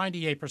 So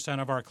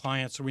 98% of our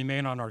clients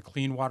remain on our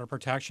clean water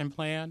protection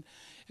plan.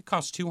 It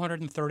costs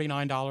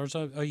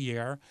 $239 a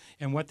year,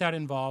 and what that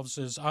involves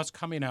is us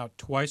coming out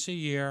twice a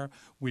year.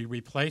 We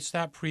replace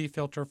that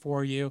pre-filter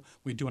for you.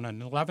 We do an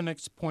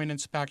 11-point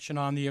inspection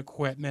on the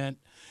equipment.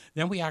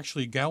 Then we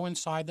actually go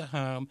inside the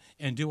home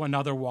and do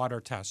another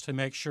water test to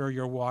make sure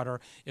your water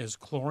is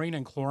chlorine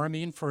and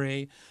chloramine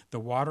free,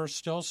 the water's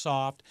still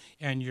soft,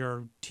 and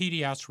your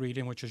TDS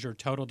reading, which is your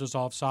total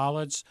dissolved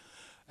solids,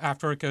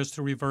 after it goes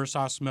through reverse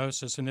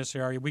osmosis in this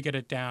area, we get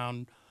it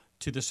down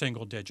to the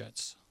single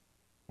digits.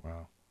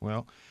 Wow.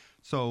 Well,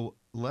 so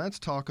let's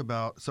talk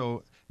about,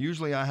 so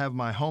usually I have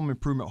my home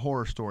improvement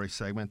horror story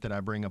segment that I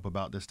bring up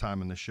about this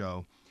time in the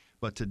show.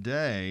 But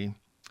today,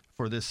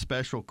 for this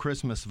special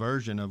Christmas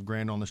version of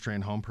Grand on the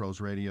Strand Home Pros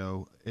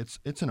Radio, it's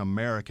an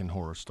American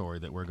horror story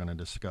that we're going to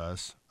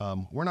discuss.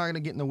 We're not going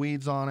to get in the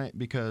weeds on it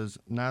because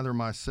neither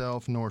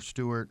myself nor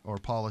Stewart are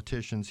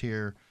politicians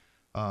here.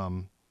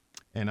 And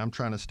I'm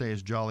trying to stay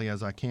as jolly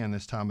as I can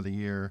this time of the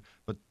year.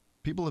 But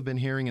people have been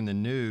hearing in the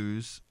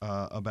news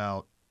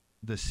about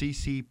the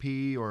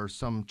CCP or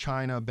some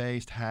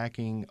China-based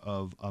hacking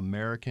of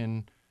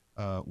American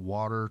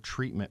water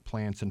treatment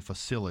plants and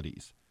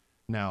facilities.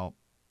 Now,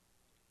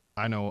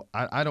 I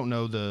don't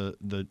know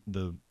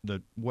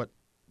the what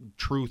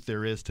truth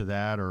there is to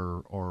that,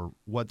 or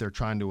what they're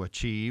trying to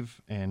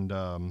achieve, and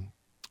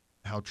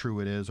how true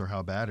it is or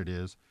how bad it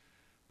is.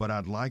 But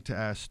I'd like to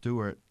ask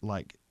Stewart,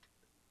 like,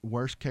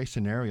 worst case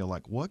scenario,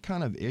 like, what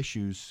kind of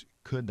issues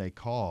could they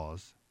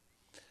cause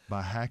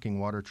by hacking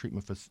water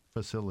treatment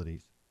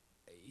facilities?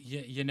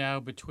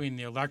 Between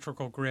the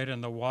electrical grid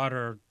and the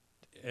water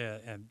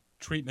and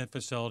treatment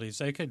facilities,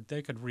 they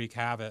could wreak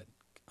havoc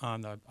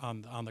on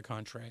the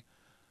country.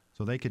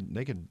 So they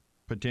could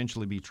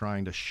potentially be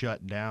trying to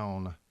shut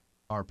down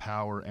our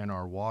power and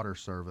our water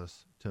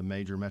service to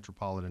major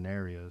metropolitan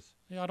areas.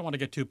 Yeah, I don't want to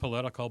get too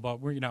political, but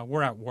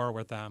we're at war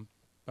with them.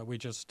 But we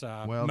just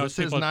this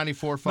is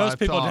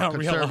 94.5 Talk,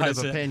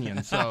 conservative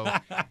opinion. So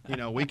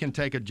we can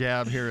take a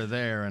jab here or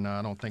there, and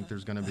I don't think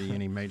there's going to be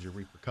any major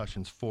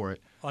repercussions for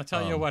it. Well, I'll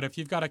tell you what, if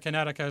you've got a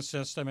Kinetico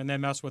system and they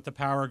mess with the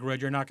power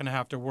grid, you're not going to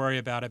have to worry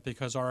about it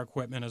because our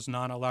equipment is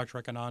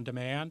non-electric and on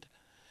demand.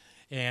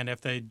 And if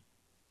they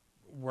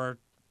were,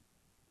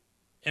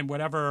 and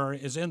whatever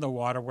is in the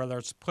water, whether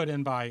it's put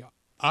in by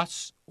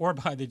us or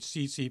by the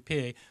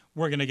CCP,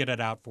 we're going to get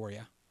it out for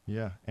you.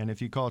 Yeah, and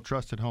if you call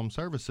Trusted Home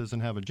Services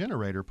and have a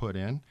generator put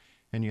in,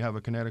 and you have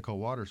a Kinetico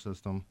water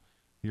system,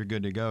 you're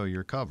good to go.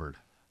 You're covered.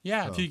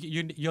 Yeah, so.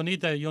 You'll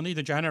need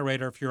the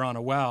generator if you're on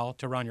a well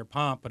to run your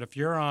pump, but if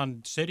you're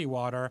on city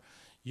water,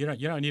 you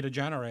don't need a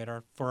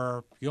generator.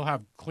 You'll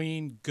have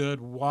clean,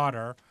 good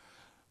water,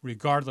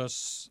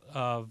 regardless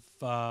of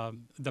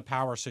the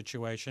power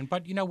situation.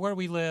 But where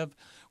we live,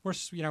 we're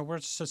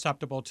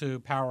susceptible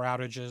to power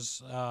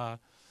outages.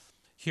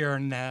 Here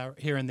and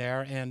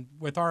there, and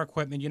with our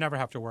equipment, you never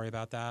have to worry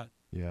about that.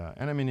 Yeah,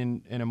 and I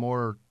mean, in a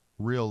more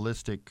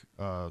realistic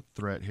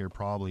threat here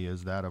probably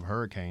is that of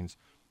hurricanes.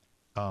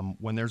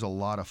 When there's a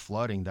lot of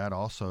flooding, that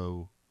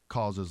also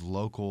causes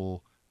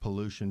local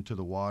pollution to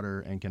the water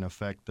and can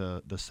affect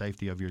the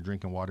safety of your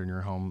drinking water in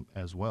your home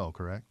as well,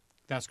 correct?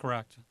 That's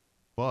correct.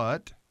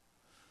 But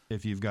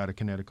if you've got a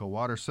Kinetico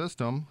water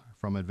system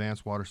from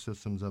Advanced Water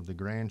Systems of the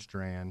Grand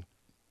Strand,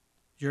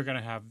 you're going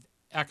to have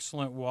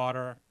excellent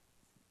water.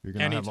 You're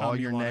going to have all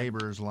your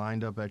neighbors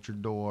lined up at your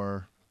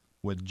door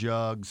with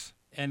jugs.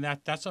 And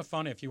that's a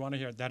funny, if you want to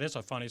hear, that is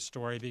a funny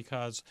story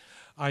because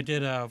I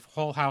did a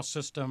whole house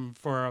system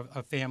for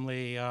a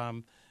family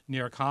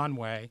near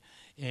Conway,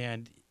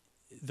 and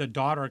the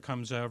daughter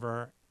comes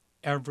over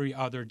every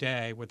other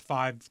day with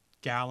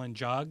 5-gallon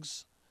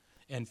jugs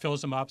and fills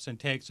them up and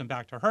takes them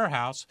back to her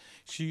house.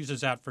 She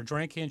uses that for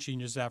drinking. She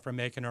uses that for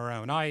making her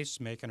own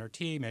ice, making her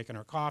tea, making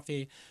her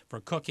coffee,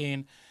 for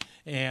cooking.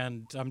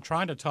 And I'm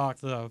trying to talk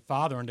the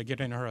father into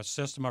getting her a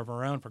system of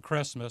her own for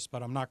Christmas,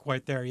 but I'm not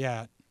quite there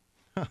yet.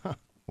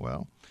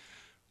 Well,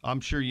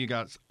 I'm sure you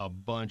got a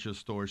bunch of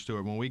stories,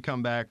 Stewart. When we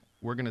come back,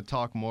 we're going to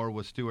talk more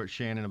with Stewart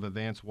Shannon of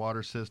Advanced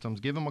Water Systems.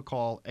 Give him a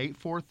call,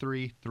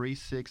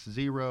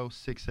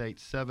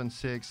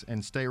 843-360-6876,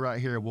 and stay right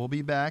here. We'll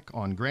be back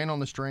on Grand on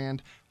the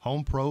Strand,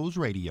 Home Pros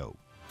Radio.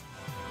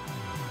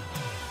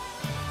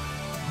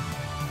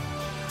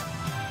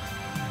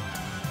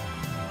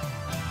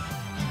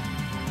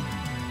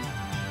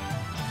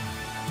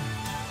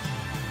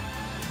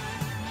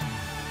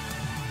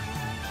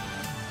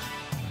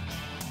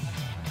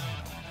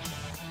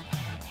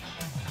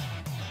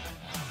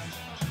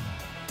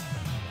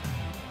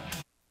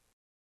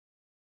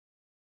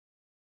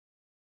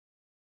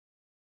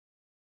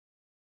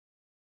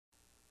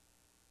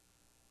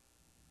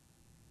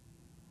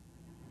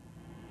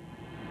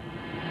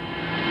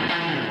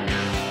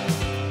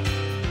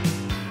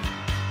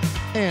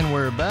 And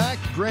we're back,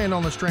 Grand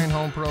on the Strand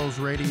Home Pros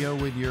Radio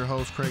with your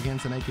host, Craig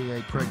Henson,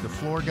 a.k.a. Craig the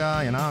Floor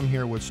Guy, and I'm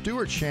here with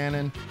Stewart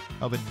Shannon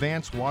of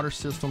Advanced Water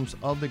Systems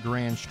of the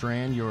Grand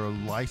Strand, your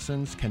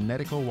licensed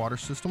Kinetico water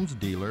systems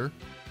dealer.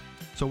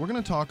 So we're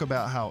going to talk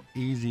about how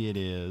easy it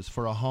is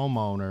for a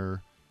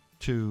homeowner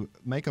to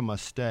make a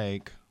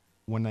mistake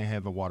when they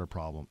have a water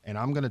problem. And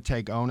I'm going to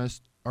take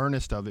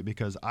earnest of it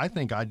because I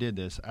think I did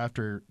this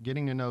after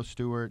getting to know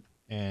Stewart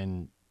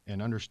and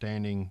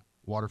understanding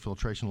water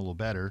filtration a little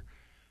better.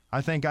 I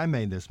think I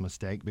made this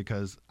mistake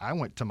because I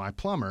went to my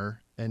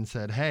plumber and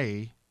said,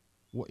 hey,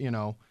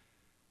 I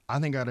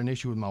think I got an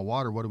issue with my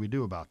water. What do we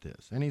do about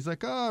this? And he's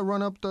like,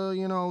 run up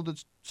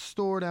the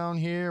store down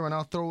here and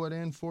I'll throw it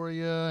in for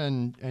you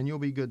and you'll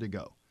be good to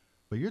go.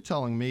 But you're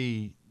telling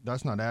me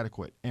that's not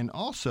adequate. And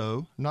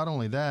also, not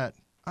only that,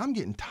 I'm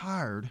getting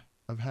tired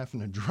of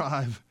having to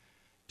drive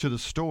to the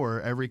store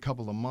every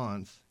couple of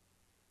months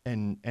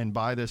and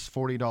buy this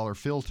 $40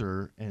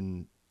 filter,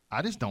 and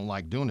I just don't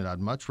like doing it.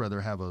 I'd much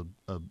rather have a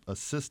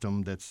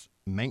system that's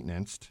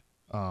maintenanced.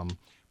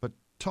 But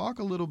talk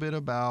a little bit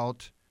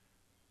about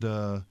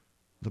the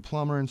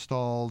plumber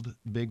installed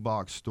big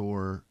box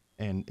store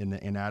and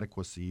the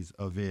inadequacies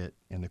of it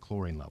and the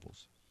chlorine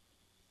levels.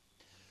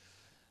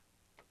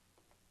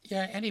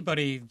 Yeah,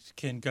 anybody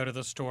can go to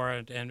the store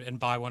and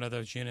buy one of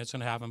those units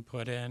and have them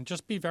put in.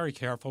 Just be very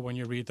careful when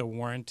you read the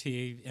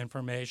warranty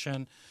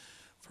information.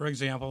 For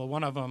example,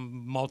 one of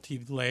them,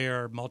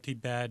 multi-layer,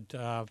 multi-bed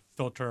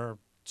filter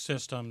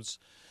systems,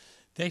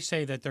 they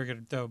say that they're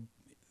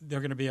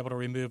going to be able to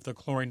remove the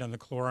chlorine and the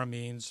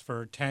chloramines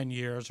for 10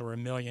 years or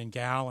 1,000,000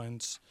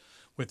 gallons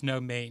with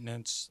no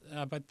maintenance.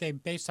 But they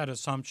base that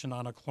assumption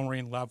on a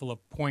chlorine level of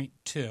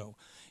 0.2.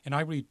 And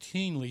I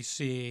routinely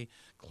see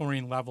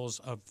chlorine levels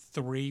of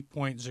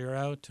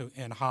 3.0 to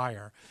and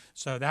higher.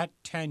 So that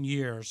 10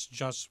 years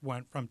just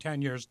went from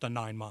 10 years to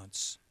 9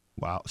 months.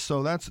 Wow.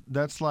 So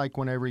that's like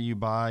whenever you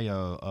buy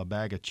a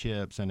bag of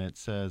chips and it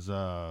says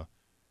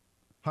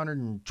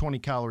 120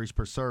 calories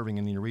per serving,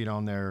 and then you read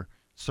on there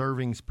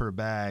servings per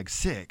bag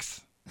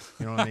 6.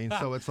 You know what I mean?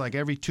 So it's like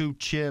every 2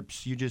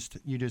 chips you just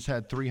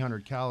had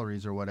 300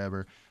 calories or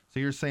whatever. So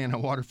you're saying a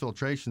water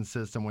filtration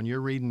system, when you're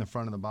reading the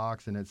front of the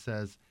box and it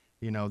says,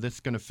 this is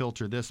going to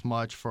filter this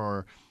much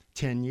for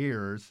 10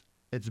 years,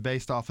 it's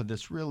based off of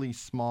this really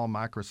small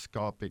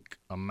microscopic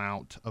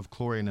amount of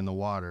chlorine in the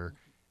water,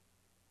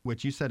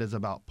 which you said is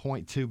about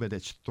 0.2, but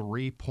it's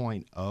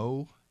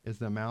 3.0 is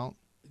the amount?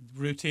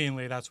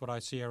 Routinely, that's what I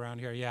see around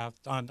here, yeah,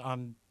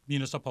 on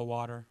municipal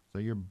water. So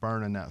you're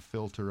burning that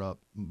filter up.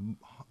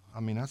 I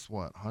mean, that's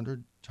what,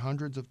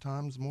 hundreds of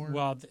times more?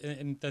 Well,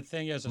 and the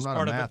thing is, I'm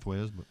not a math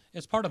whiz, but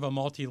it's part of a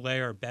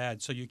multi-layer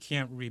bed, so you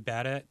can't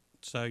rebed it.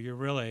 So you're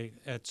really,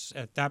 it's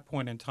at that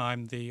point in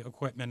time, the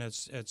equipment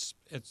it's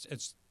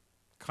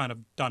kind of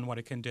done what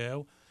it can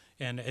do,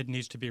 and it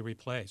needs to be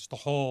replaced. The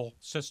whole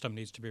system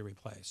needs to be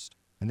replaced.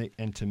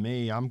 And to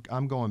me,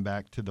 I'm going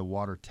back to the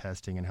water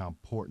testing and how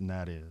important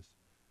that is,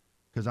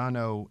 because I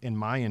know in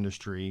my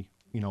industry,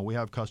 we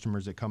have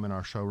customers that come in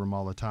our showroom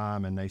all the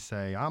time and they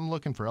say, I'm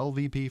looking for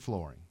LVP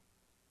flooring,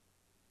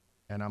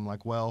 and I'm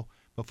like, well,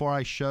 before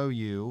I show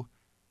you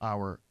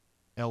our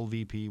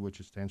LVP,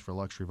 which stands for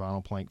luxury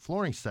vinyl plank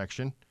flooring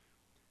section,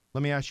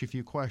 let me ask you a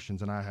few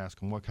questions. And I ask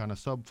them, what kind of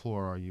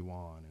subfloor are you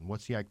on? And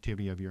what's the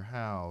activity of your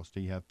house? Do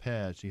you have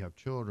pets? Do you have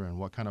children?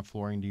 What kind of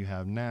flooring do you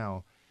have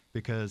now?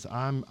 Because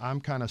I'm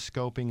kind of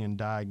scoping and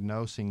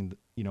diagnosing,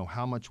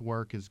 how much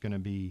work is going to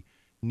be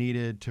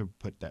needed to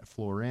put that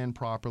floor in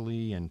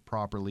properly and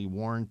properly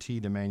warranty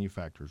the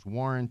manufacturer's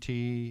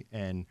warranty.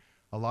 And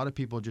a lot of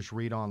people just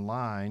read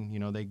online,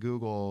 they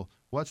Google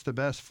what's the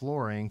best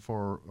flooring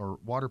or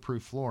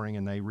waterproof flooring,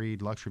 and they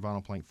read luxury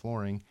vinyl plank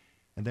flooring,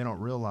 and they don't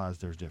realize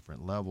there's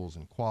different levels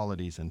and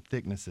qualities and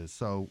thicknesses.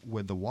 So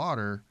with the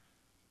water,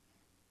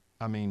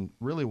 I mean,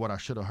 really what I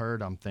should have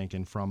heard, I'm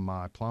thinking, from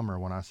my plumber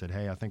when I said,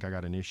 hey, I think I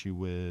got an issue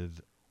with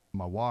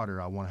my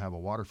water, I want to have a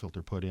water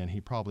filter put in,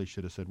 he probably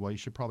should have said, well, you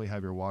should probably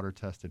have your water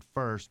tested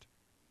first,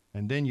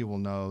 and then you will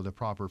know the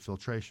proper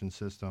filtration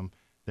system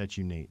that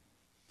you need.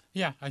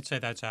 Yeah, I'd say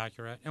that's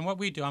accurate. And what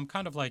we do, I'm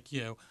kind of like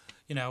you.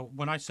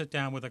 When I sit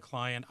down with a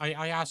client,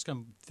 I ask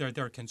them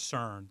their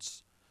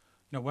concerns.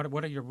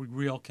 What are your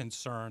real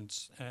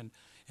concerns, and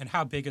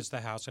how big is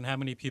the house, and how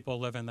many people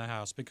live in the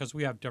house? Because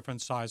we have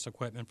different size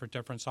equipment for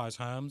different size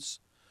homes.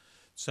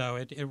 So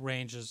it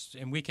ranges,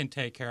 and we can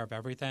take care of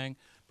everything.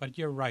 But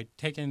you're right,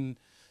 getting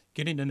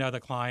to know the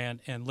client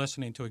and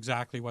listening to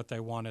exactly what they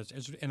want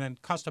and then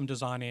custom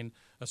designing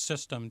a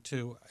system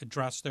to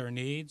address their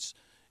needs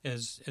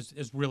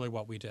is really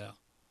what we do.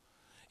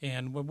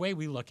 And the way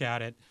we look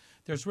at it,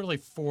 there's really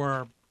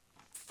four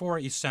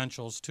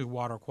essentials to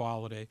water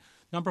quality.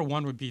 Number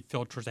one would be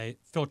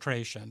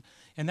filtration,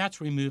 and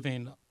that's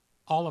removing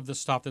all of the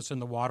stuff that's in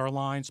the water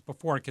lines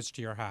before it gets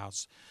to your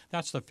house.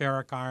 That's the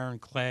ferric iron,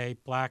 clay,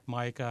 black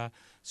mica,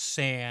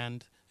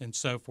 sand, and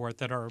so forth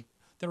that are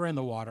in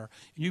the water.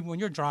 When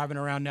you're driving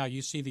around now,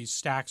 you see these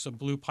stacks of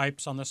blue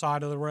pipes on the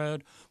side of the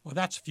road. Well,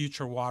 that's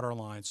future water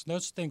lines.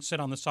 Those things sit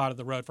on the side of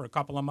the road for a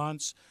couple of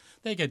months.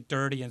 They get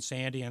dirty and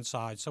sandy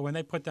inside. So when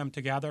they put them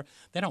together,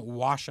 they don't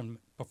wash them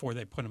before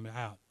they put them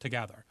out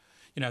together.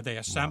 They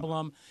assemble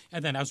them,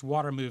 and then as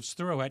water moves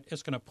through it,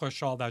 it's going to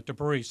push all that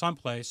debris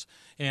someplace,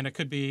 and it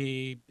could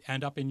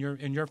end up in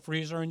your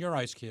freezer and your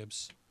ice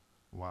cubes.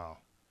 Wow.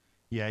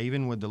 Yeah,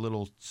 even with the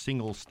little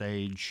single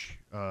stage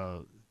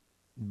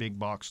big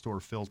box store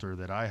filter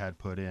that I had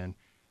put in,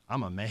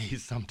 I'm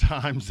amazed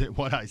sometimes at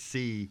what I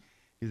see.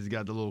 It's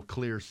got the little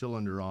clear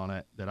cylinder on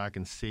it that I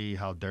can see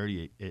how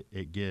dirty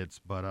it gets.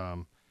 But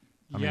our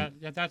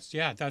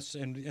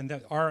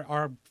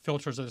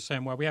filters are the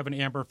same way. We have an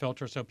amber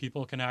filter so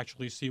people can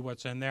actually see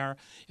what's in there,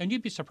 and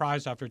you'd be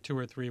surprised after 2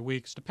 or 3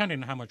 weeks,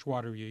 depending on how much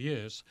water you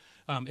use,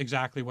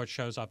 exactly what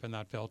shows up in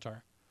that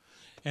filter.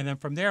 And then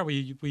from there,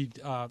 we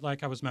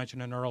like I was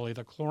mentioning earlier,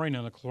 the chlorine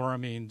and the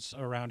chloramines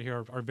around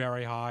here are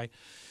very high.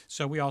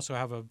 So we also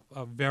have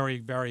a very,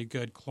 very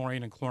good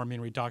chlorine and chloramine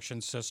reduction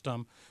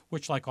system,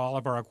 which, like all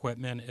of our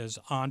equipment, is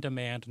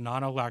on-demand,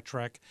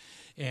 non-electric.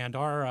 And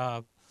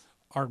our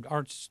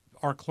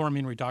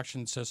chloramine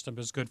reduction system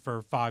is good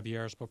for 5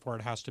 years before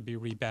it has to be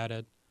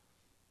rebedded,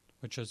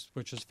 which is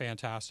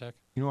fantastic.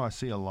 I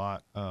see a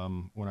lot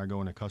when I go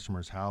into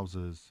customers'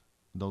 houses,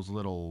 those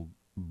little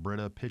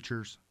Brita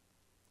pitchers.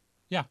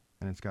 Yeah.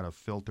 And it's got a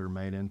filter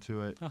made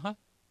into it. Uh-huh.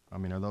 I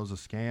mean, are those a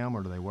scam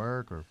or do they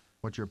work, or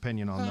what's your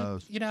opinion on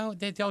those?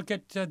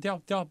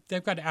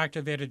 They've got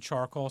activated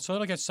charcoal, so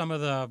it'll get some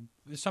of the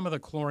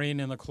chlorine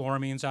and the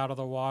chloramines out of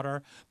the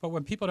water. But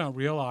what people don't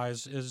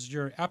realize is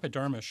your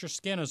epidermis, your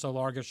skin, is the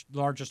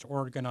largest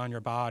organ on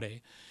your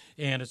body,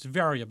 and it's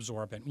very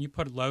absorbent. When you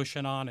put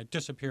lotion on, it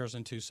disappears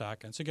in 2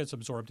 seconds. It gets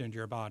absorbed into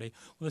your body.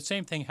 Well, the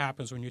same thing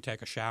happens when you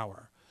take a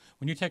shower.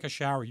 When you take a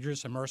shower, you're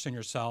just immersing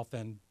yourself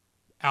in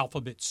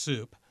alphabet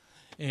soup,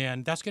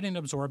 and that's getting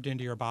absorbed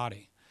into your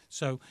body.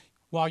 So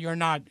while you're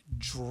not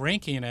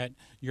drinking it,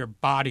 your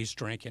body's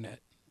drinking it.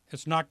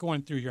 It's not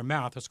going through your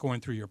mouth, it's going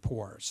through your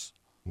pores.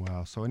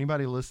 Wow. So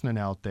anybody listening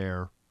out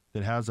there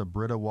that has a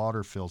Brita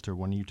water filter,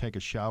 when you take a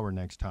shower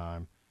next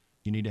time,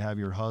 you need to have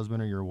your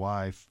husband or your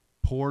wife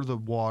pour the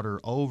water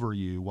over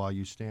you while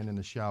you stand in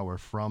the shower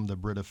from the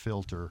Brita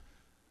filter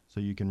so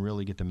you can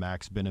really get the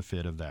max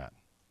benefit of that.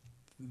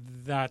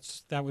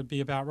 That would be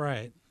about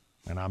right.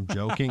 And I'm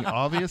joking,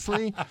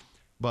 obviously,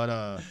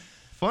 but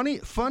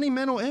funny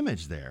mental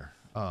image there.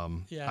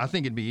 I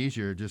think it'd be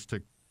easier just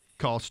to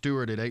call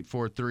Stewart at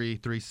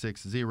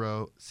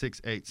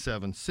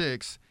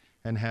 843-360-6876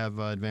 and have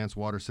Advanced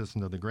Water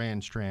Systems of the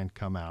Grand Strand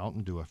come out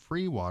and do a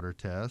free water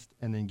test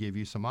and then give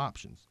you some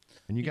options.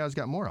 And you guys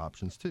got more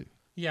options, too.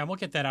 Yeah, and we'll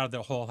get that out of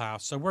the whole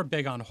house. So we're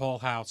big on whole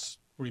house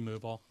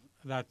removal.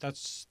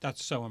 That's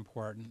so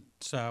important.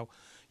 So,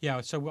 yeah,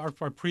 so our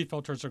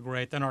pre-filters are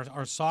great. Then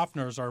our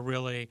softeners are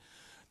really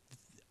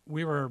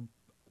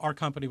our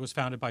company was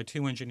founded by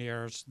 2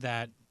 engineers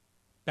that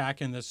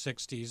back in the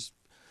 60s,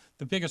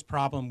 the biggest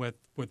problem with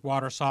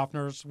water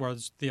softeners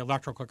was the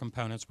electrical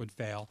components would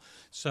fail.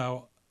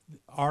 So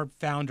our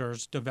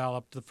founders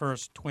developed the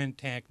first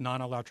twin-tank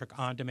non-electric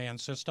on-demand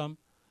system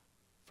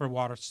for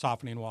water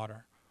softening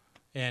water,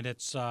 and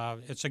it's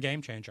a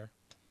game changer.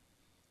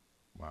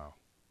 Wow.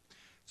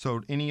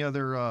 So any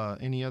other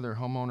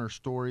homeowner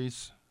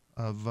stories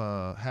of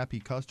happy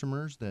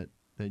customers that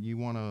you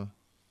want to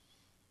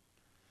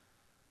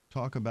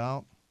talk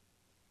about?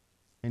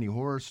 Any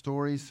horror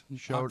stories?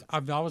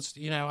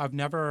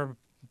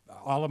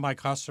 All of my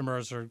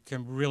customers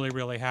can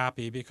really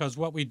happy because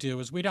what we do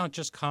is we don't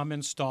just come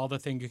install the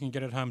thing you can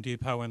get at Home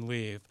Depot and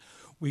leave.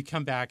 We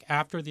come back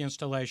after the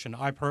installation.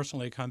 I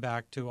personally come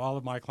back to all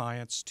of my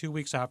clients 2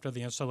 weeks after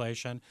the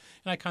installation,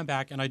 and I come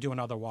back and I do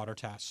another water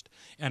test.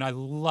 And I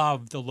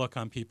love the look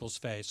on people's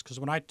face because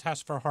when I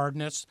test for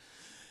hardness,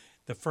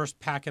 the first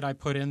packet I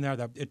put in there,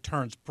 it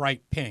turns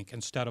bright pink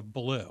instead of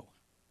blue.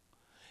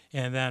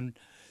 And then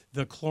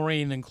the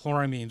chlorine and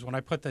chloramines, when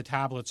I put the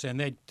tablets in,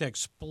 they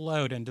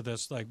explode into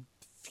this like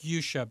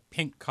fuchsia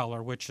pink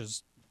color, which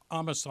is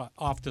almost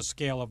off the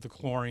scale of the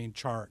chlorine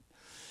chart.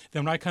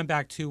 Then when I come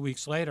back 2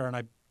 weeks later and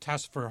I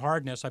test for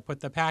hardness, I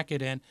put the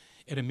packet in,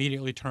 it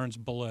immediately turns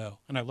blue.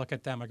 And I look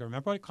at them, I go,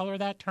 remember what color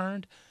that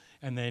turned?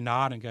 And they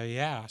nod and go,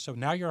 yeah. So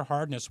now your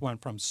hardness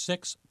went from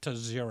 6 to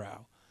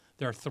 0.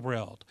 They're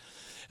thrilled.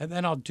 And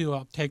then I'll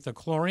take the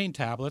chlorine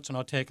tablets and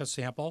I'll take a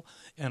sample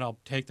and I'll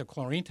take the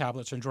chlorine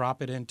tablets and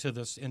drop it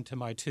into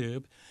my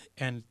tube,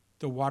 and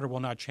the water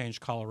will not change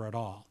color at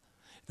all.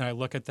 Then I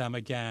look at them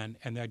again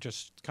and they're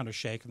just kind of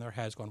shaking their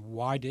heads going,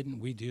 why didn't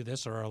we do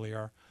this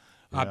earlier?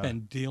 Yeah. I've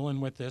been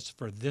dealing with this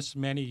for this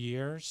many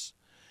years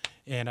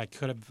and I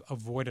could have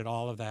avoided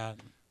all of that.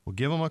 Well,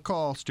 give them a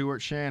call,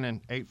 Stewart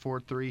Shannon,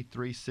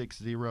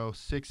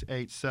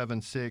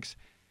 843-360-6876.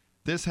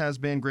 This has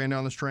been Grand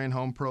on the Strand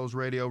Home Pros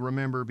Radio.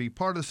 Remember, be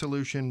part of the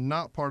solution,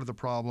 not part of the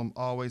problem.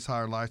 Always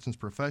hire licensed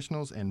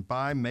professionals and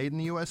buy Made in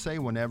the USA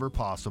whenever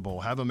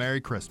possible. Have a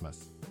Merry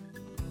Christmas.